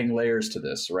keep adding layers to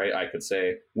this, right? I could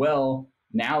say, well,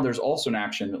 now there's also an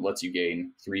action that lets you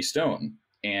gain 3 stone.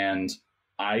 And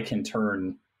I can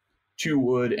turn 2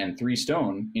 wood and 3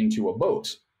 stone into a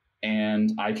boat.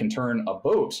 And I can turn a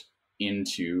boat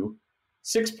into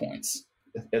 6 points,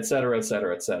 et cetera, et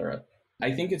cetera, et cetera.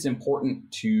 I think it's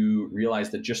important to realize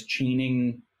that just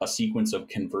chaining a sequence of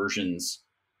conversions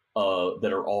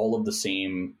that are all of the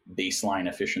same baseline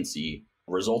efficiency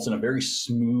results in a very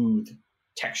smooth,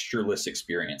 textureless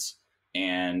experience.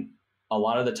 And a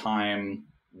lot of the time,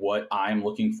 what I'm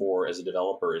looking for as a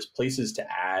developer is places to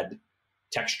add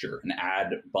texture and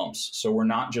add bumps. So we're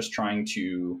not just trying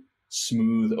to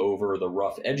smooth over the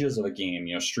rough edges of a game,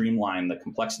 streamline the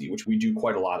complexity, which we do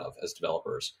quite a lot of as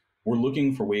developers. We're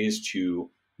looking for ways to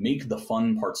make the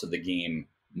fun parts of the game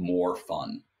more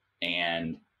fun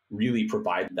and really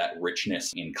provide that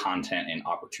richness in content and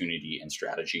opportunity and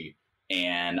strategy.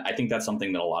 And I think that's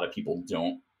something that a lot of people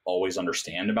don't always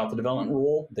understand about the development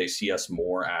role. They see us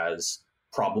more as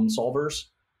problem solvers,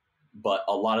 but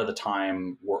a lot of the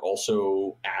time we're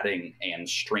also adding and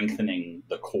strengthening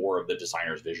the core of the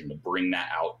designer's vision to bring that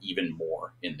out even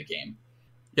more in the game.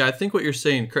 Yeah, I think what you're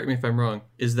saying, correct me if I'm wrong,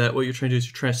 is that what you're trying to do is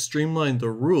you're trying to streamline the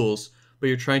rules, but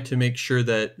you're trying to make sure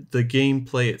that the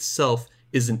gameplay itself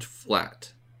isn't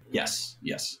flat. Yes.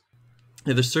 Yeah,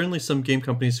 there's certainly some game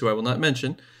companies who I will not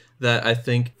mention that I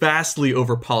think vastly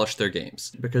overpolish their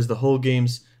games, because the whole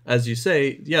games, as you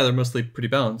say, yeah, they're mostly pretty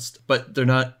balanced, but they're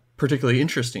not particularly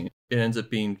interesting. It ends up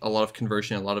being a lot of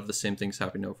conversion, a lot of the same things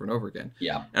happening over and over again.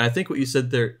 Yeah. And I think what you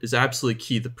said there is absolutely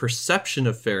key, the perception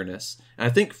of fairness. And I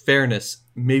think fairness,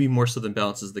 maybe more so than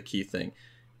balance, is the key thing.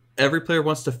 Every player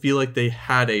wants to feel like they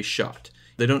had a shot.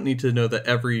 They don't need to know that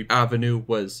every avenue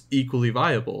was equally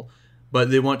viable, but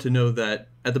they want to know that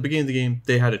at the beginning of the game,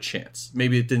 they had a chance.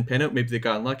 Maybe it didn't pan out, maybe they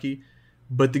got unlucky,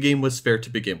 but the game was fair to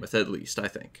begin with, at least, I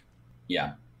think.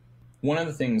 Yeah. One of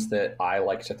the things that I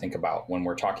like to think about when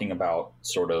we're talking about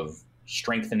sort of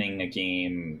strengthening a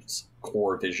game's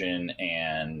core vision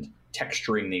and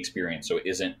texturing the experience so it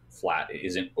isn't flat, it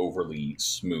isn't overly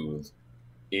smooth,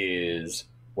 is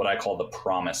what I call the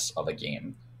promise of a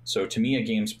game. So to me, a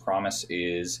game's promise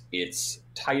is its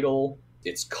title,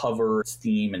 its cover, its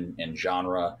theme and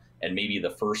genre, and maybe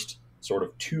the first sort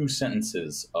of 2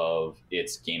 sentences of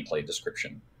its gameplay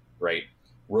description, right?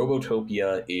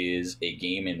 Robotopia is a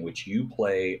game in which you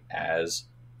play as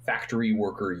factory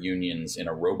worker unions in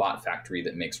a robot factory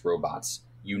that makes robots,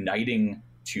 uniting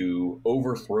to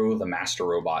overthrow the master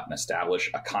robot and establish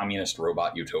a communist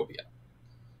robot utopia.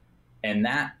 And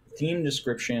that theme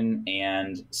description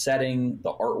and setting,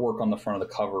 the artwork on the front of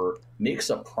the cover, makes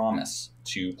a promise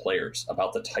to players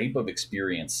about the type of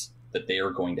experience that they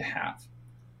are going to have.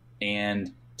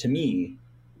 And to me,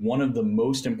 one of the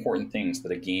most important things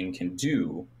that a game can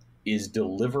do is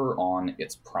deliver on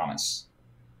its promise.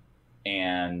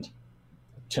 And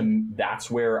that's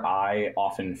where I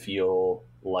often feel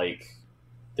like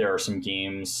there are some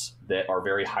games that are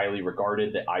very highly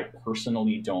regarded that I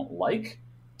personally don't like,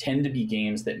 tend to be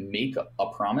games that make a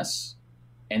promise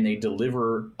and they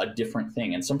deliver a different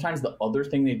thing. And sometimes the other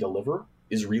thing they deliver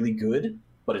is really good,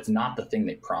 but it's not the thing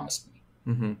they promised me.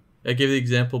 Mm-hmm. I gave the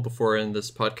example before in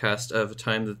this podcast of a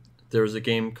time that there was a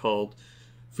game called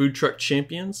Food Truck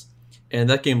Champions, and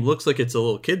that game looks like it's a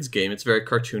little kid's game. It's very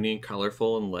cartoony and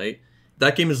colorful and light.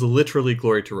 That game is literally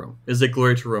Glory to Rome. It's a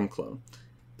Glory to Rome clone.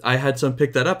 I had someone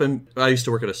pick that up, and I used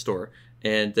to work at a store,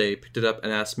 and they picked it up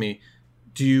and asked me,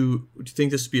 do you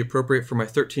think this would be appropriate for my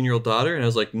 13-year-old daughter? And I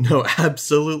was like, no,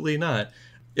 absolutely not.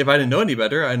 If I didn't know any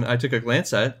better, and I took a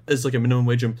glance at it, as like a minimum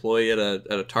wage employee at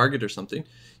a Target or something,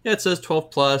 yeah, it says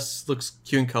 12 plus, looks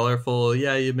cute and colorful.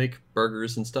 Yeah, you make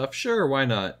burgers and stuff. Sure, why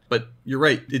not? But you're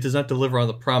right. It does not deliver on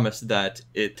the promise that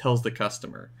it tells the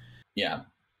customer. Yeah.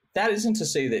 That isn't to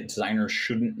say that designers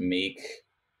shouldn't make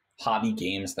hobby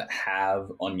games that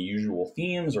have unusual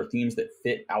themes or themes that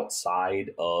fit outside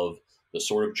of the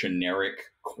sort of generic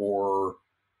core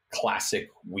classic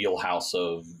wheelhouse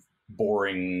of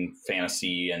boring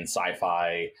fantasy and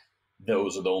sci-fi.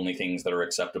 Those are the only things that are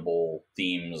acceptable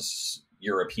themes.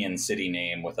 European city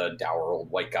name with a dour old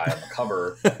white guy on the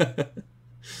cover.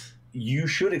 You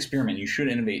should experiment, you should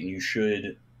innovate, and you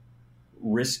should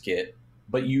risk it,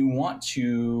 but you want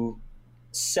to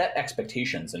set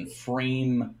expectations and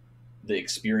frame the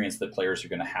experience that players are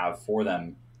going to have for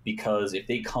them, because if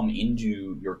they come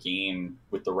into your game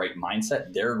with the right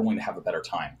mindset, they're going to have a better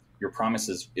time. Your promise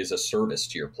is a service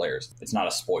to your players. It's not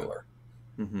a spoiler.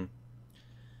 Mm-hmm.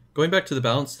 Going back to the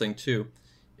balance thing too,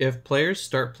 if players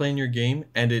start playing your game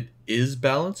and it is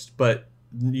balanced, but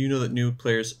you know that new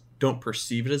players don't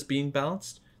perceive it as being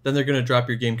balanced, then they're going to drop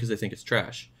your game because they think it's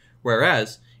trash.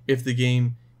 Whereas if the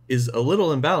game is a little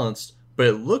imbalanced, but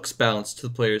it looks balanced to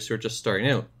the players who are just starting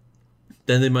out,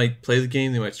 then they might play the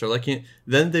game, they might start liking it.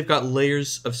 Then they've got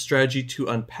layers of strategy to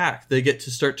unpack. They get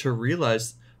to start to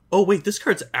realize, oh wait, this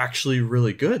card's actually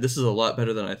really good. This is a lot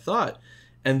better than I thought.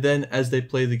 And then as they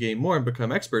play the game more and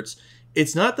become experts,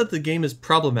 it's not that the game is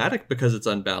problematic because it's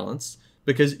unbalanced,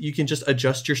 because you can just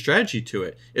adjust your strategy to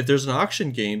it. If there's an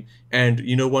auction game and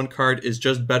you know one card is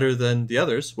just better than the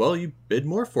others, well, you bid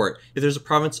more for it. If there's a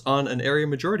province on an area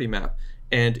majority map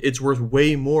and it's worth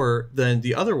way more than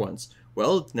the other ones,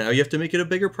 well, now you have to make it a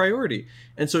bigger priority.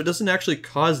 And so it doesn't actually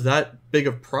cause that big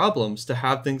of problems to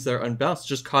have things that are unbalanced. It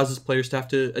just causes players to have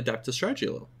to adapt to strategy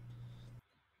a little.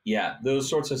 Yeah, those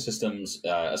sorts of systems,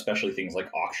 especially things like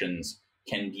auctions,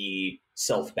 can be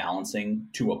self-balancing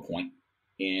to a point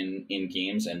in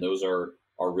games, and those are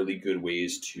really good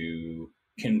ways to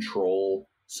control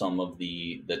some of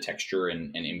the texture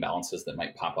and imbalances that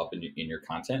might pop up in your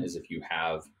content. Is if you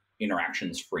have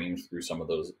interactions framed through some of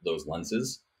those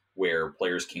lenses where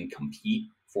players can compete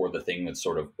for the thing that's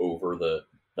sort of over the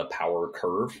power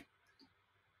curve.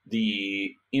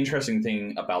 The interesting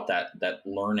thing about that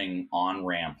learning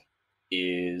on-ramp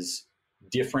is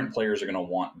different players are going to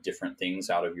want different things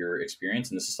out of your experience.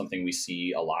 And this is something we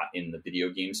see a lot in the video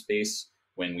game space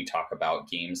when we talk about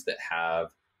games that have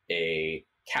a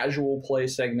casual play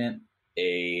segment,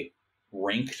 a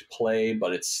ranked play,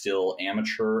 but it's still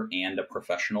amateur, and a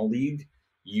professional league.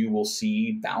 You will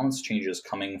see balance changes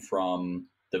coming from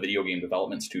the video game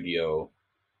development studio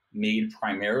made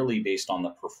primarily based on the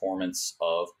performance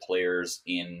of players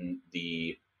in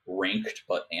the ranked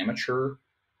but amateur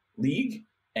league,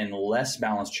 and less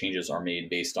balanced changes are made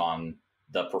based on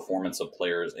the performance of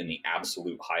players in the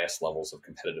absolute highest levels of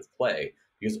competitive play,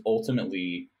 because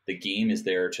ultimately the game is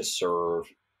there to serve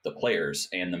the players,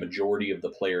 and the majority of the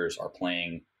players are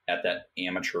playing at that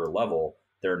amateur level.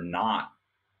 They're not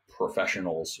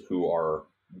professionals who are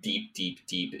deep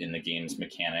in the game's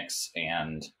mechanics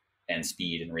and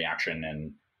speed and reaction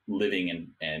and living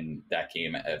in that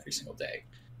game every single day.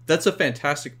 That's a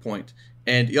fantastic point.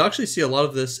 And you'll actually see a lot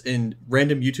of this in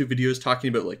random YouTube videos talking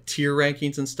about like tier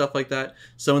rankings and stuff like that.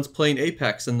 Someone's playing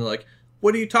Apex and they're like,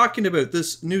 what are you talking about?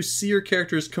 This new seer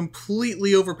character is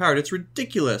completely overpowered. It's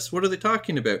ridiculous. What are they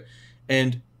talking about?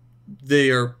 And they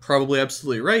are probably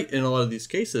absolutely right in a lot of these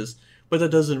cases, but that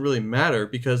doesn't really matter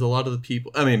because a lot of the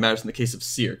people, I mean, it matters in the case of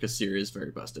Seer because Seer is very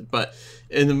busted, but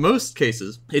in the most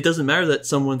cases, it doesn't matter that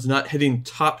someone's not hitting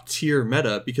top tier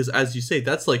meta because, as you say,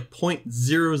 that's like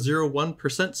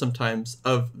 0.001% sometimes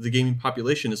of the gaming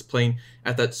population is playing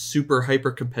at that super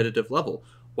hyper competitive level.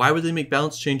 Why would they make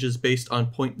balance changes based on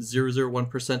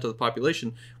 0.001% of the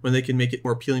population when they can make it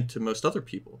more appealing to most other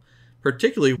people?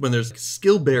 Particularly when there's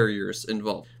skill barriers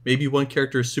involved. Maybe one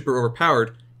character is super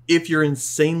overpowered if you're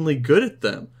insanely good at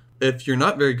them. If you're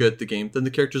not very good at the game, then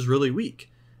the character's really weak.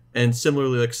 And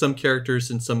similarly, like some characters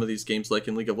in some of these games, like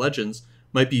in League of Legends,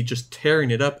 might be just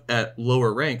tearing it up at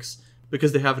lower ranks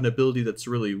because they have an ability that's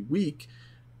really weak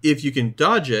if you can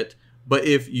dodge it, but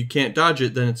if you can't dodge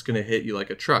it, then it's going to hit you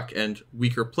like a truck, and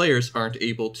weaker players aren't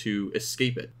able to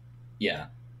escape it. Yeah,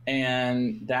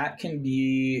 and that can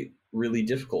be really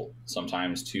difficult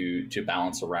sometimes to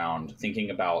balance around,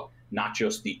 thinking about not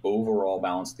just the overall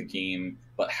balance of the game,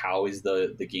 but how is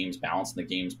the game's balance and the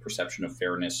game's perception of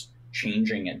fairness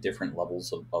changing at different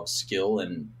levels of skill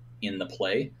and in the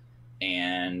play.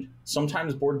 And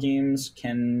sometimes board games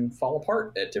can fall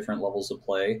apart at different levels of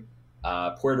play.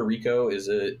 Puerto Rico is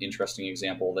an interesting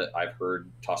example that I've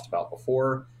heard tossed about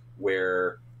before,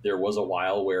 where there was a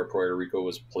while where Puerto Rico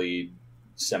was played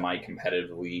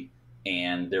semi-competitively,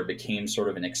 and there became sort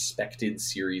of an expected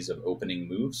series of opening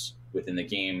moves within the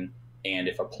game. And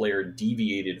if a player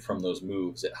deviated from those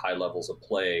moves at high levels of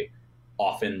play,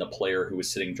 often the player who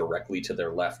was sitting directly to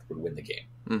their left would win the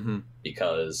game,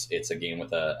 because it's a game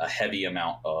with a heavy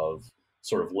amount of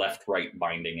sort of left-right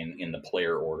binding in the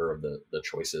player order of the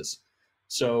choices.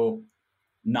 So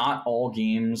not all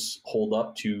games hold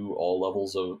up to all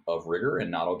levels of rigor, and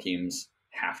not all games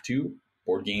have to.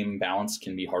 Board game balance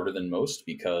can be harder than most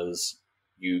because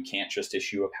you can't just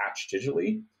issue a patch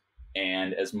digitally.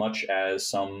 And as much as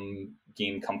some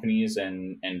game companies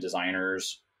and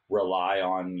designers rely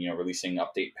on, releasing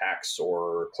update packs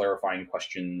or clarifying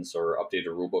questions or updated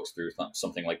rulebooks through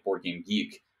something like Board Game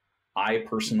Geek, I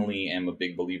personally am a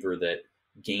big believer that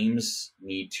games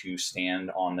need to stand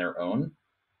on their own.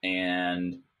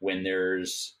 And when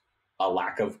there's a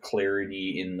lack of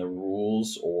clarity in the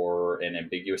rules or an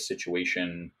ambiguous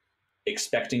situation,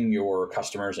 expecting your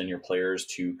customers and your players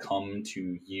to come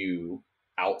to you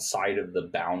outside of the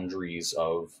boundaries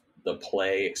of the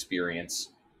play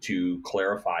experience to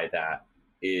clarify that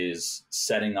is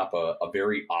setting up a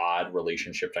very odd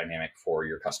relationship dynamic for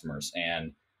your customers.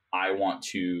 And I want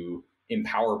to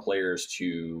empower players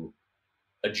to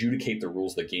adjudicate the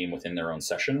rules of the game within their own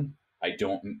session. I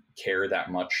don't care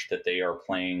that much that they are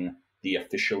playing the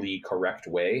officially correct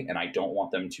way, and I don't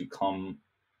want them to come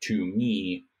to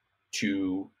me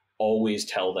to always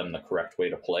tell them the correct way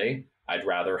to play. I'd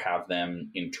rather have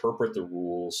them interpret the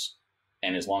rules,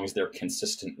 and as long as they're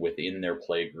consistent within their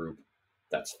play group,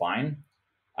 that's fine.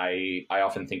 I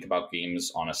often think about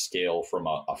games on a scale from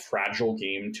a fragile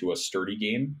game to a sturdy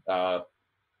game.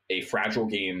 A fragile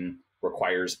game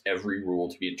requires every rule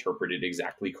to be interpreted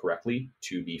exactly correctly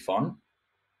to be fun,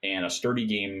 and a sturdy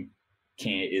game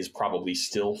is probably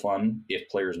still fun if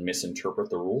players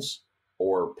misinterpret the rules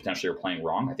or potentially are playing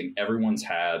wrong. I think everyone's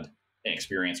had an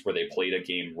experience where they played a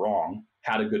game wrong,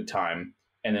 had a good time,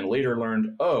 and then later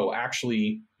learned, oh,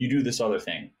 actually, you do this other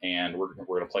thing, and we're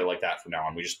going to play like that from now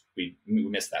on. We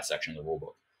missed that section of the rule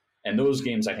book. And those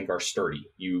games, I think, are sturdy.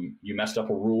 You messed up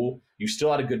a rule, you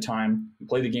still had a good time, you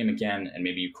play the game again, and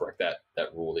maybe you correct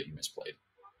that rule that you misplayed.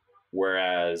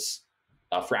 Whereas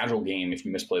a fragile game, if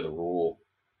you misplay the rule,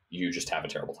 you just have a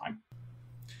terrible time.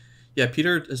 Yeah,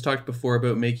 Peter has talked before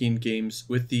about making games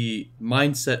with the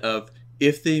mindset of,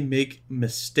 if they make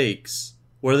mistakes,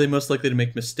 what are they most likely to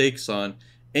make mistakes on?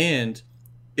 And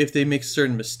if they make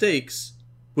certain mistakes,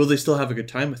 will they still have a good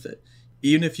time with it?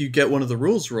 Even if you get one of the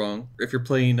rules wrong, if you're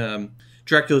playing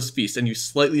Dracula's Feast and you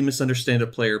slightly misunderstand a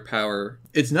player power,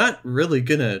 it's not really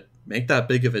going to make that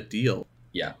big of a deal.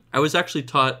 Yeah. I was actually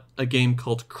taught a game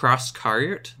called Cross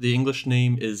Carriot. The English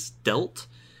name is Dealt.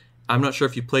 I'm not sure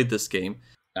if you played this game.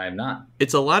 I am not.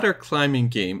 It's a ladder climbing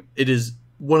game. It is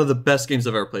one of the best games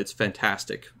I've ever played. It's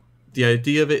fantastic. The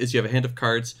idea of it is you have a hand of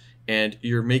cards and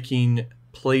you're making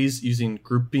plays using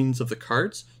groupings of the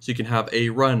cards. So you can have a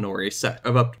run or a set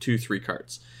of up to 3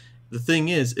 cards. The thing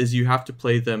is you have to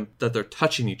play them that they're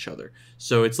touching each other.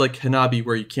 So it's like Hanabi,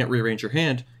 where you can't rearrange your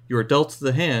hand. You are dealt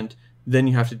the hand, then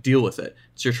you have to deal with it.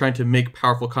 So you're trying to make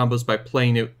powerful combos by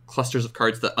playing out clusters of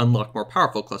cards that unlock more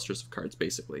powerful clusters of cards,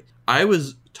 basically. I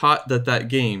was taught that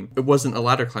game, it wasn't a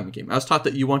ladder climbing game. I was taught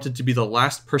that you wanted to be the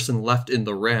last person left in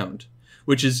the round,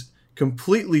 which is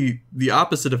completely the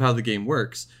opposite of how the game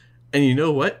works. And you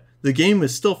know what? The game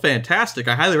is still fantastic.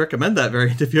 I highly recommend that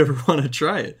variant if you ever want to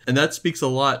try it. And that speaks a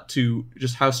lot to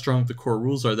just how strong the core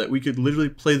rules are, that we could literally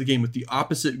play the game with the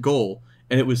opposite goal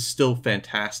and it was still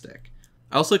fantastic.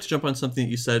 I also like to jump on something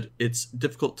that you said, it's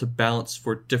difficult to balance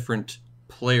for different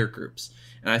player groups.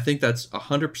 And I think that's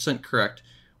 100% correct.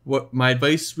 What my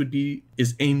advice would be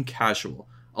is aim casual.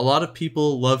 A lot of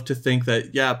people love to think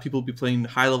that, yeah, people will be playing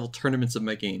high-level tournaments of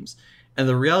my games. And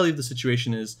the reality of the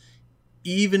situation is,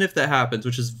 even if that happens,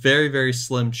 which is very, very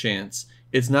slim chance,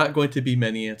 it's not going to be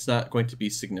many, it's not going to be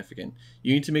significant.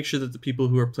 You need to make sure that the people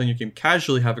who are playing your game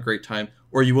casually have a great time,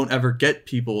 or you won't ever get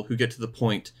people who get to the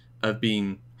point of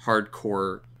being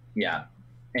hardcore. Yeah.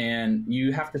 And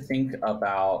you have to think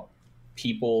about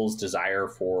people's desire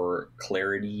for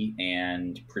clarity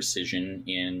and precision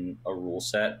in a rule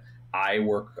set. I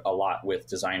work a lot with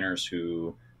designers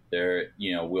who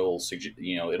will suggest,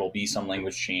 it'll be some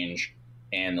language change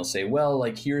and they'll say, well,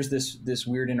 like, here's this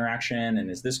weird interaction, and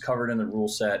is this covered in the rule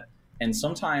set? And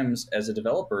sometimes as a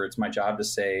developer, it's my job to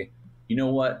say, you know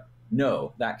what?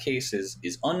 No, that case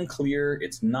is unclear.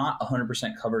 It's not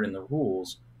 100% covered in the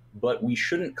rules, but we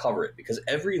shouldn't cover it because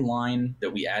every line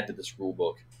that we add to this rule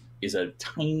book is a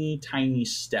tiny, tiny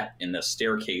step in the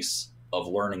staircase of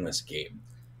learning this game.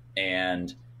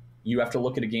 And you have to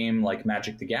look at a game like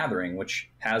Magic the Gathering, which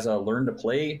has a learn to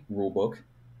play rulebook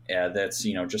that's,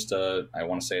 just I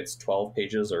want to say it's 12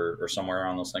 pages or somewhere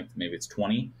around those length, maybe it's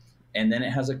 20. And then it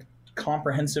has a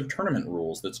comprehensive tournament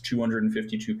rules that's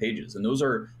 252 pages. And those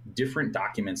are different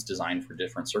documents designed for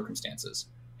different circumstances.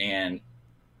 And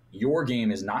your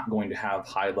game is not going to have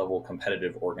high-level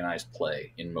competitive organized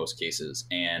play in most cases.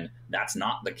 And that's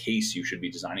not the case you should be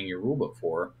designing your rulebook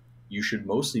for. You should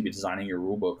mostly be designing your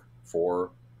rulebook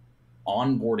for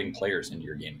onboarding players into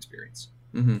your game experience.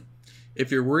 Mm-hmm. If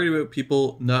you're worried about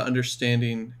people not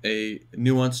understanding a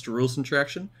nuanced rules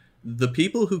interaction, the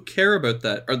people who care about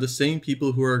that are the same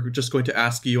people who are just going to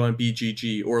ask you on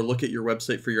BGG or look at your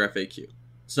website for your FAQ.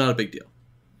 It's not a big deal.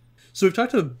 So we've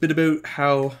talked a bit about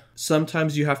how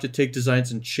sometimes you have to take designs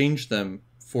and change them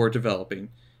for developing.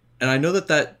 And I know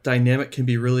that dynamic can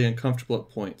be really uncomfortable at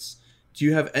points. Do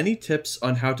you have any tips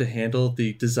on how to handle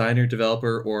the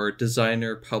designer-developer or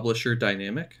designer-publisher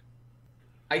dynamic?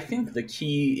 I think the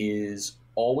key is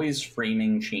always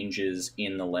framing changes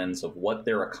in the lens of what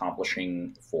they're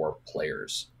accomplishing for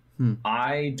players.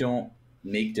 I don't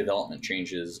make development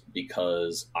changes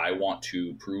because I want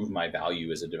to prove my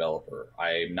value as a developer.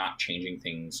 I'm not changing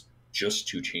things just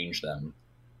to change them.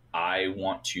 I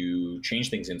want to change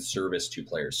things in service to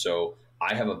players. So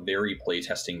I have a very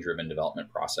playtesting driven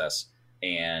development process,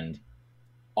 and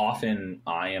often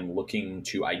I am looking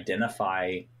to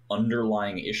identify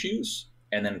underlying issues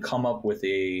and then come up with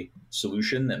a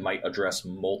solution that might address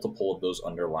multiple of those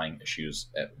underlying issues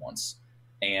at once.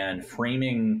 And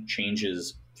framing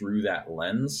changes through that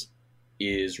lens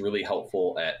is really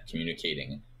helpful at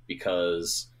communicating,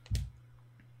 because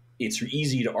it's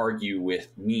easy to argue with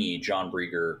me, John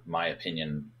Brieger, my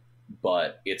opinion,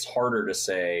 but it's harder to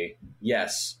say,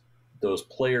 yes, those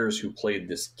players who played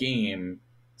this game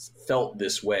felt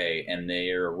this way and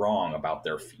they're wrong about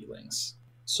their feelings.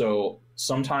 So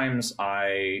sometimes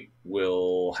I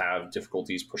will have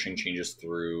difficulties pushing changes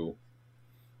through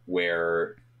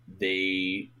where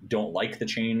they don't like the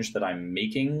change that I'm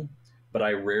making, but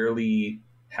I rarely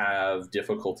have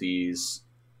difficulties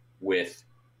with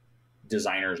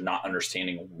designers not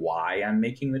understanding why I'm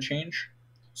making the change.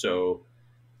 So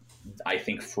I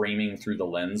think framing through the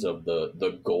lens of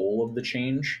the goal of the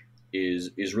change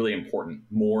is really important,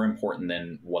 more important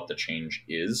than what the change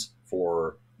is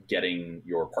for getting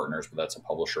your partners, whether that's a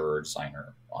publisher or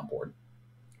designer, on board.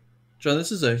 John, this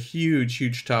is a huge,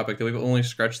 huge topic that we've only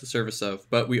scratched the surface of,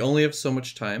 but we only have so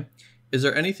much time. Is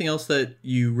there anything else that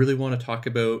you really want to talk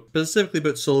about, specifically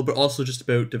about solo, but also just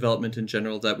about development in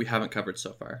general, that we haven't covered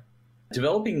so far?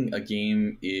 Developing a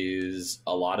game is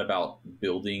a lot about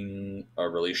building a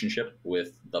relationship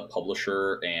with the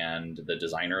publisher and the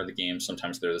designer of the game.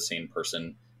 Sometimes they're the same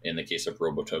person. In the case of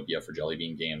Robotopia for Jelly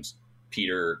Bean Games,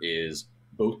 Peter is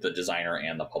both the designer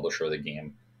and the publisher of the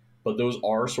game. But those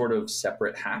are sort of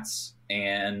separate hats,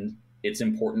 and it's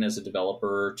important as a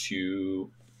developer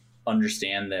to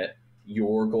understand that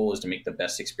your goal is to make the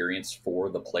best experience for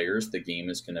the players the game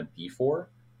is going to be for,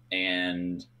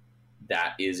 and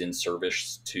that is in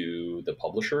service to the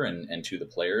publisher and to the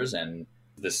players. And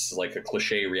this is like a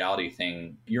cliche reality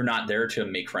thing. You're not there to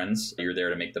make friends. You're there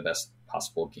to make the best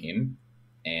possible game.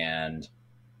 And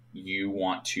you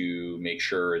want to make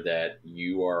sure that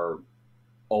you are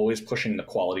always pushing the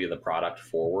quality of the product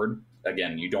forward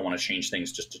again, you don't want to change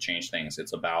things just to change things.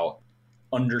 It's about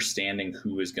understanding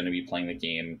who is going to be playing the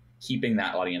game, keeping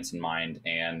that audience in mind,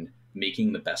 and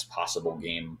making the best possible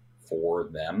game for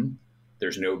them.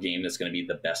 There's no game that's going to be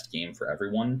the best game for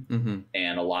everyone. Mm-hmm.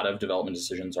 And a lot of development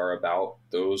decisions are about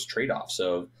those trade-offs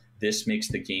of this makes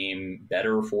the game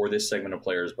better for this segment of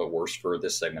players, but worse for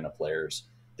this segment of players.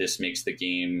 This makes the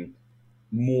game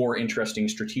more interesting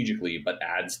strategically, but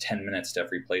adds 10 minutes to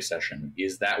every play session.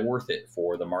 Is that worth it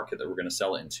for the market that we're going to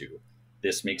sell it into?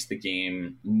 This makes the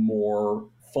game more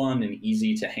fun and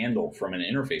easy to handle from an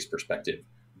interface perspective,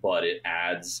 but it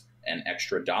adds an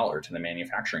extra $1 to the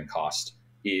manufacturing cost.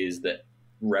 Is the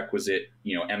requisite,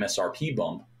 MSRP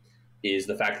bump, is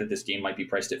the fact that this game might be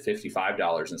priced at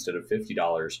 $55 instead of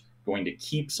 $50 going to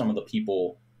keep some of the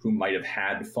people who might have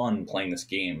had fun playing this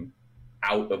game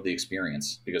out of the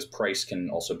experience, because price can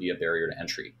also be a barrier to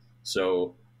entry.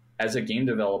 So as a game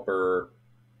developer,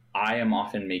 I am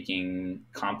often making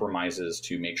compromises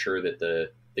to make sure that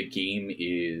the game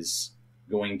is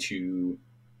going to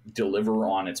deliver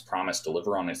on its promise,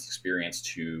 deliver on its experience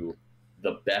to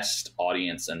the best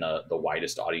audience and the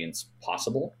widest audience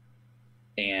possible.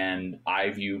 And I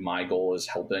view my goal as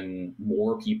helping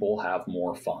more people have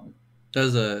more fun. That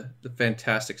was a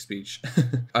fantastic speech.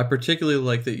 I particularly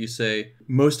like that you say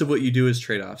most of what you do is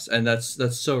trade-offs, and that's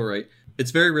so right.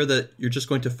 It's very rare that you're just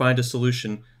going to find a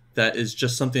solution that is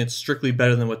just something that's strictly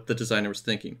better than what the designer was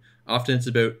thinking. Often it's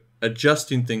about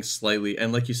adjusting things slightly,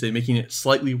 and like you say, making it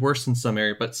slightly worse in some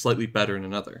area, but slightly better in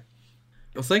another.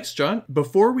 Well, thanks, John.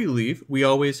 Before we leave, we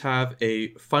always have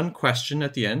a fun question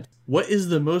at the end. What is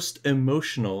the most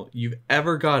emotional you've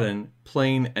ever gotten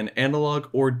playing an analog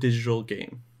or digital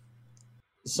game?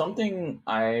 Something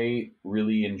I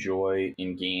really enjoy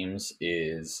in games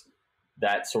is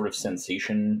that sort of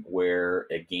sensation where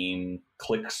a game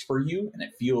clicks for you and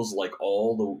it feels like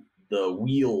all the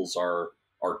wheels are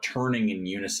turning in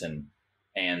unison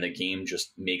and the game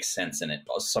just makes sense, and it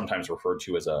sometimes referred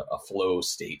to as a flow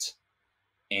state.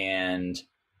 And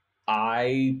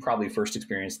I probably first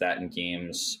experienced that in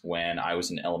games when I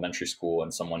was in elementary school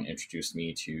and someone introduced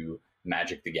me to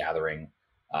Magic the Gathering,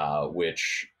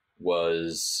 which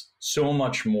was so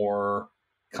much more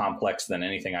complex than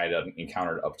anything I'd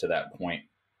encountered up to that point.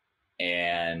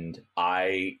 And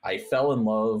I fell in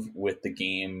love with the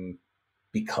game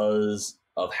because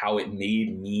of how it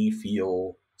made me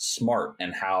feel smart,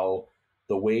 and how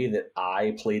the way that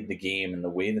I played the game and the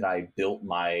way that I built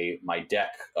my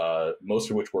deck, most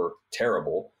of which were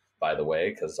terrible, by the way,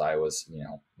 because I was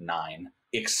 9,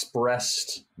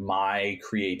 expressed my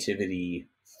creativity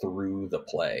through the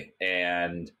play.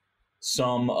 And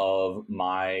some of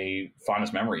my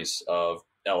fondest memories of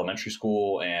elementary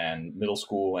school and middle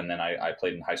school, and then I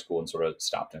played in high school and sort of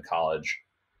stopped in college,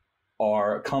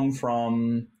 come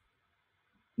from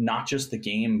not just the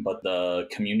game, but the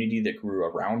community that grew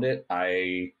around it.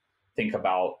 I think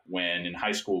about when in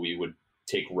high school we would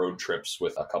take road trips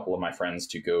with a couple of my friends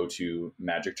to go to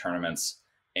Magic tournaments.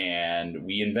 And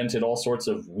we invented all sorts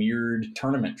of weird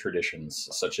tournament traditions,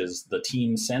 such as the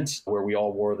team scent, where we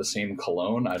all wore the same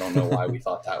cologne. I don't know why we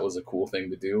thought that was a cool thing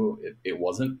to do. It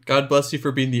wasn't. God bless you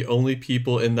for being the only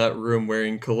people in that room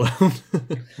wearing cologne.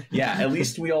 Yeah, at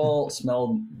least we all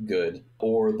smelled good.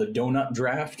 Or the donut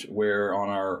draft, where on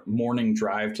our morning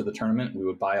drive to the tournament, we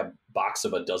would buy a box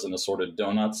of a dozen assorted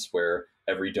donuts, where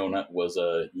every donut was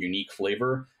a unique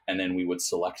flavor, and then we would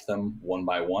select them one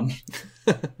by one.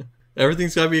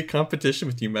 Everything's got to be a competition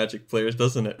with you Magic players,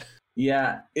 doesn't it?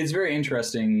 Yeah, it's very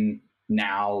interesting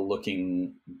now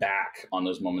looking back on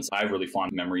those moments. I have really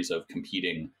fond memories of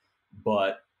competing,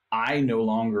 but I no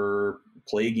longer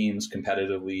play games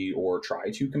competitively or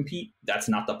try to compete. That's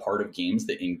not the part of games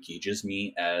that engages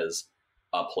me as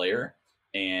a player.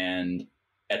 And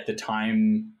at the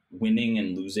time, winning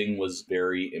and losing was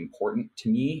very important to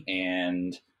me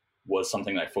and was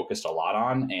something that I focused a lot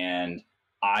on. And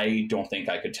I don't think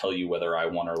I could tell you whether I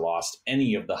won or lost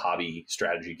any of the hobby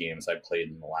strategy games I played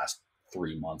in the last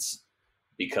 3 months,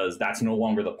 because that's no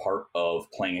longer the part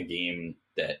of playing a game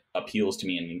that appeals to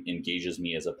me and engages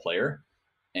me as a player.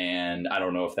 And I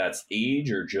don't know if that's age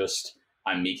or just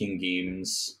I'm making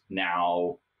games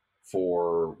now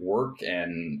for work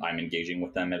and I'm engaging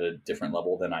with them at a different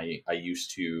level than I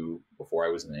used to before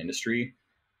I was in the industry.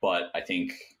 But I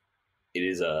think it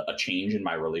is a change in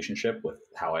my relationship with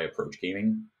how I approach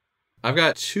gaming. I've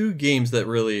got 2 games that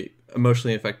really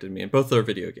emotionally affected me, and both are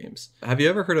video games. Have you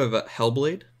ever heard of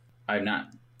Hellblade? I've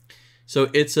not. So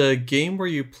it's a game where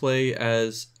you play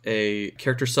as a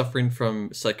character suffering from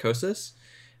psychosis.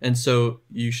 And so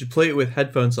you should play it with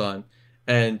headphones on.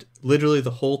 And literally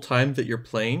the whole time that you're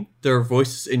playing, there are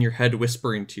voices in your head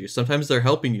whispering to you. Sometimes they're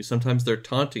helping you, sometimes they're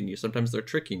taunting you, sometimes they're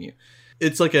tricking you.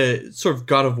 It's like a sort of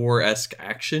God of War-esque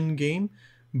action game,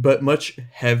 but much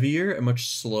heavier and much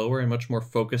slower and much more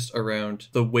focused around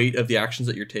the weight of the actions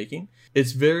that you're taking.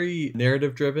 It's very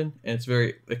narrative driven and it's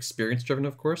very experience driven,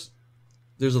 of course.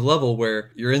 There's a level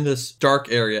where you're in this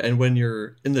dark area, and when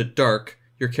you're in the dark,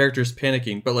 your character's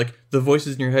panicking, but like the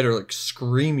voices in your head are like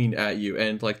screaming at you,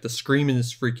 and like the screaming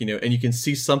is freaking out, and you can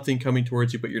see something coming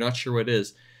towards you, but you're not sure what it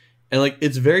is. And like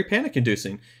it's very panic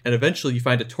inducing. And eventually you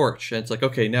find a torch, and it's like,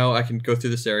 okay, now I can go through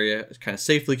this area kind of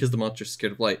safely because the monster's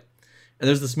scared of light. And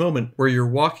there's this moment where you're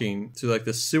walking through like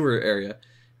this sewer area,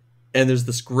 and there's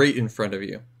this grate in front of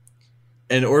you.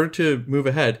 And in order to move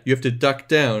ahead, you have to duck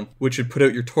down, which would put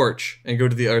out your torch and go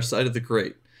to the other side of the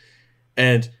grate.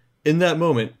 And in that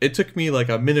moment, it took me like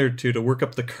a minute or two to work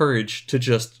up the courage to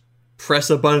just press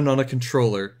a button on a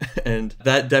controller. And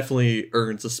that definitely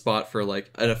earns a spot for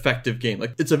like an effective game.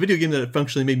 Like it's a video game that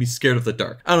functionally made me scared of the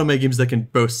dark. I don't know many games that can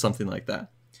boast something like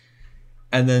that.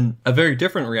 And then a very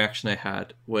different reaction I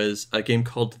had was a game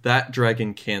called That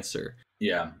Dragon Cancer.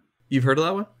 Yeah. You've heard of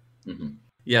that one? Mm-hmm.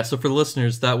 Yeah, so for the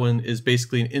listeners, that one is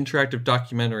basically an interactive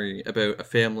documentary about a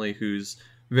family whose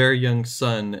very young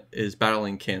son is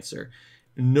battling cancer.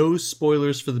 No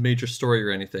spoilers for the major story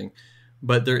or anything,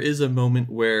 but there is a moment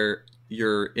where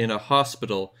you're in a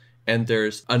hospital and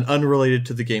there's an unrelated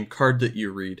to the game card that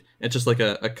you read. It's just like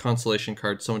a consolation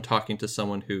card, someone talking to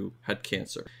someone who had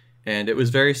cancer. And it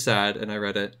was very sad, and I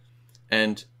read it.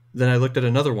 And then I looked at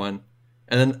another one,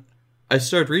 and then I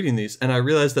started reading these, and I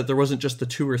realized that there wasn't just the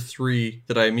 2 or 3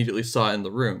 that I immediately saw in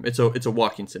the room. It's a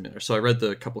walking simulator. So I read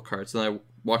the couple cards, and I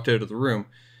walked out of the room,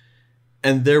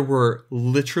 and there were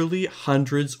literally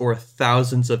hundreds or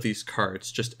thousands of these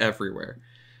cards just everywhere.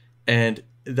 And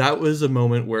that was a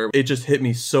moment where it just hit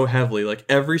me so heavily. Like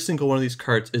every single one of these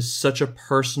cards is such a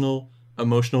personal,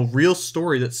 emotional, real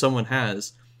story that someone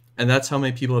has. And that's how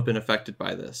many people have been affected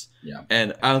by this. Yeah.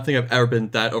 And I don't think I've ever been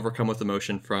that overcome with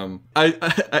emotion from... I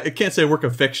can't say a work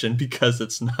of fiction because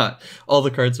it's not. All the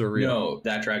cards are real. No,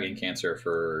 That Dragon Cancer,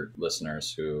 for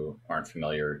listeners who aren't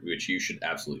familiar, which you should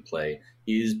absolutely play,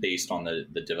 is based on the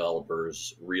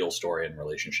developer's real story and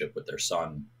relationship with their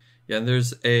son. Yeah, and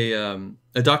there's a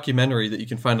documentary that you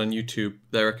can find on YouTube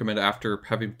that I recommend after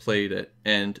having played it.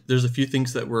 And there's a few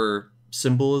things that were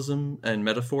symbolism and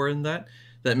metaphor in that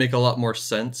make a lot more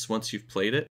sense once you've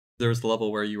played it. There was the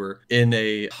level where you were in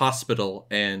a hospital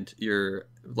and you're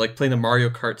like playing a Mario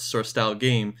Kart sort of style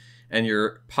game, and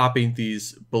you're popping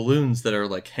these balloons that are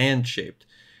like hand-shaped.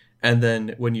 And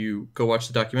then when you go watch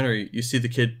the documentary, you see the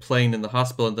kid playing in the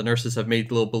hospital, and the nurses have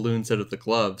made little balloons out of the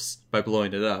gloves by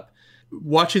blowing it up.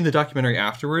 Watching the documentary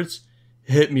afterwards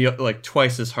hit me like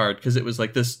twice as hard, because it was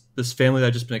like this family that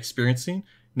I'd just been experiencing.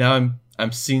 Now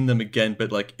I'm seeing them again,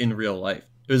 but like in real life.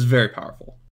 It was very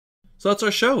powerful. So that's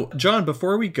our show. John,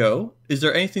 before we go, is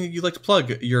there anything that you'd like to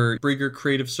plug? Your Brieger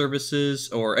Creative Services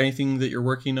or anything that you're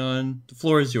working on? The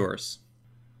floor is yours.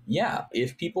 Yeah,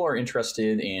 if people are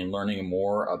interested in learning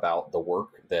more about the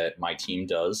work that my team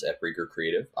does at Brieger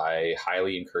Creative, I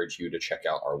highly encourage you to check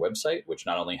out our website, which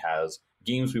not only has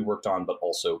games we worked on, but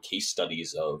also case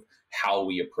studies of how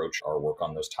we approach our work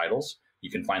on those titles.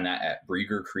 You can find that at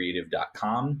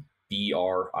briegercreative.com,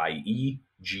 BRIEGER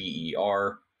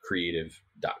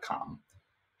creative.com.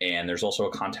 And there's also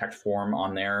a contact form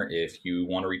on there if you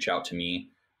want to reach out to me.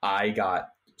 I got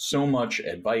so much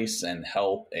advice and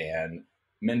help and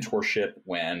mentorship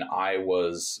when I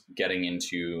was getting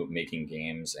into making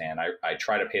games, and I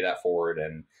try to pay that forward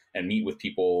and meet with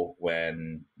people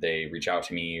when they reach out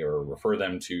to me or refer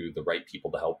them to the right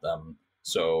people to help them.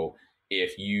 So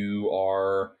if you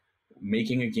are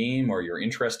making a game or you're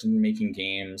interested in making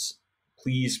games,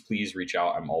 please reach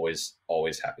out. I'm always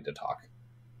happy to talk.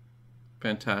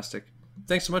 Fantastic.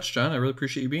 Thanks so much, John. I really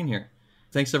appreciate you being here.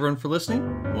 Thanks everyone for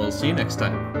listening. We'll see you next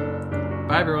time.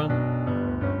 Bye everyone.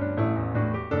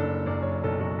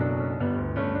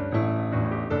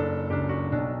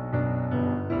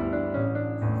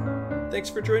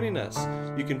 Thanks for joining us.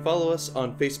 You can follow us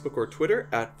on Facebook or Twitter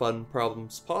at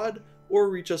FunProblemsPod, or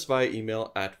reach us via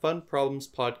email at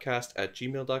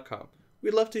funproblemspodcast@gmail.com.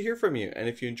 We'd love to hear from you, and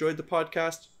if you enjoyed the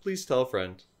podcast, please tell a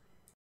friend.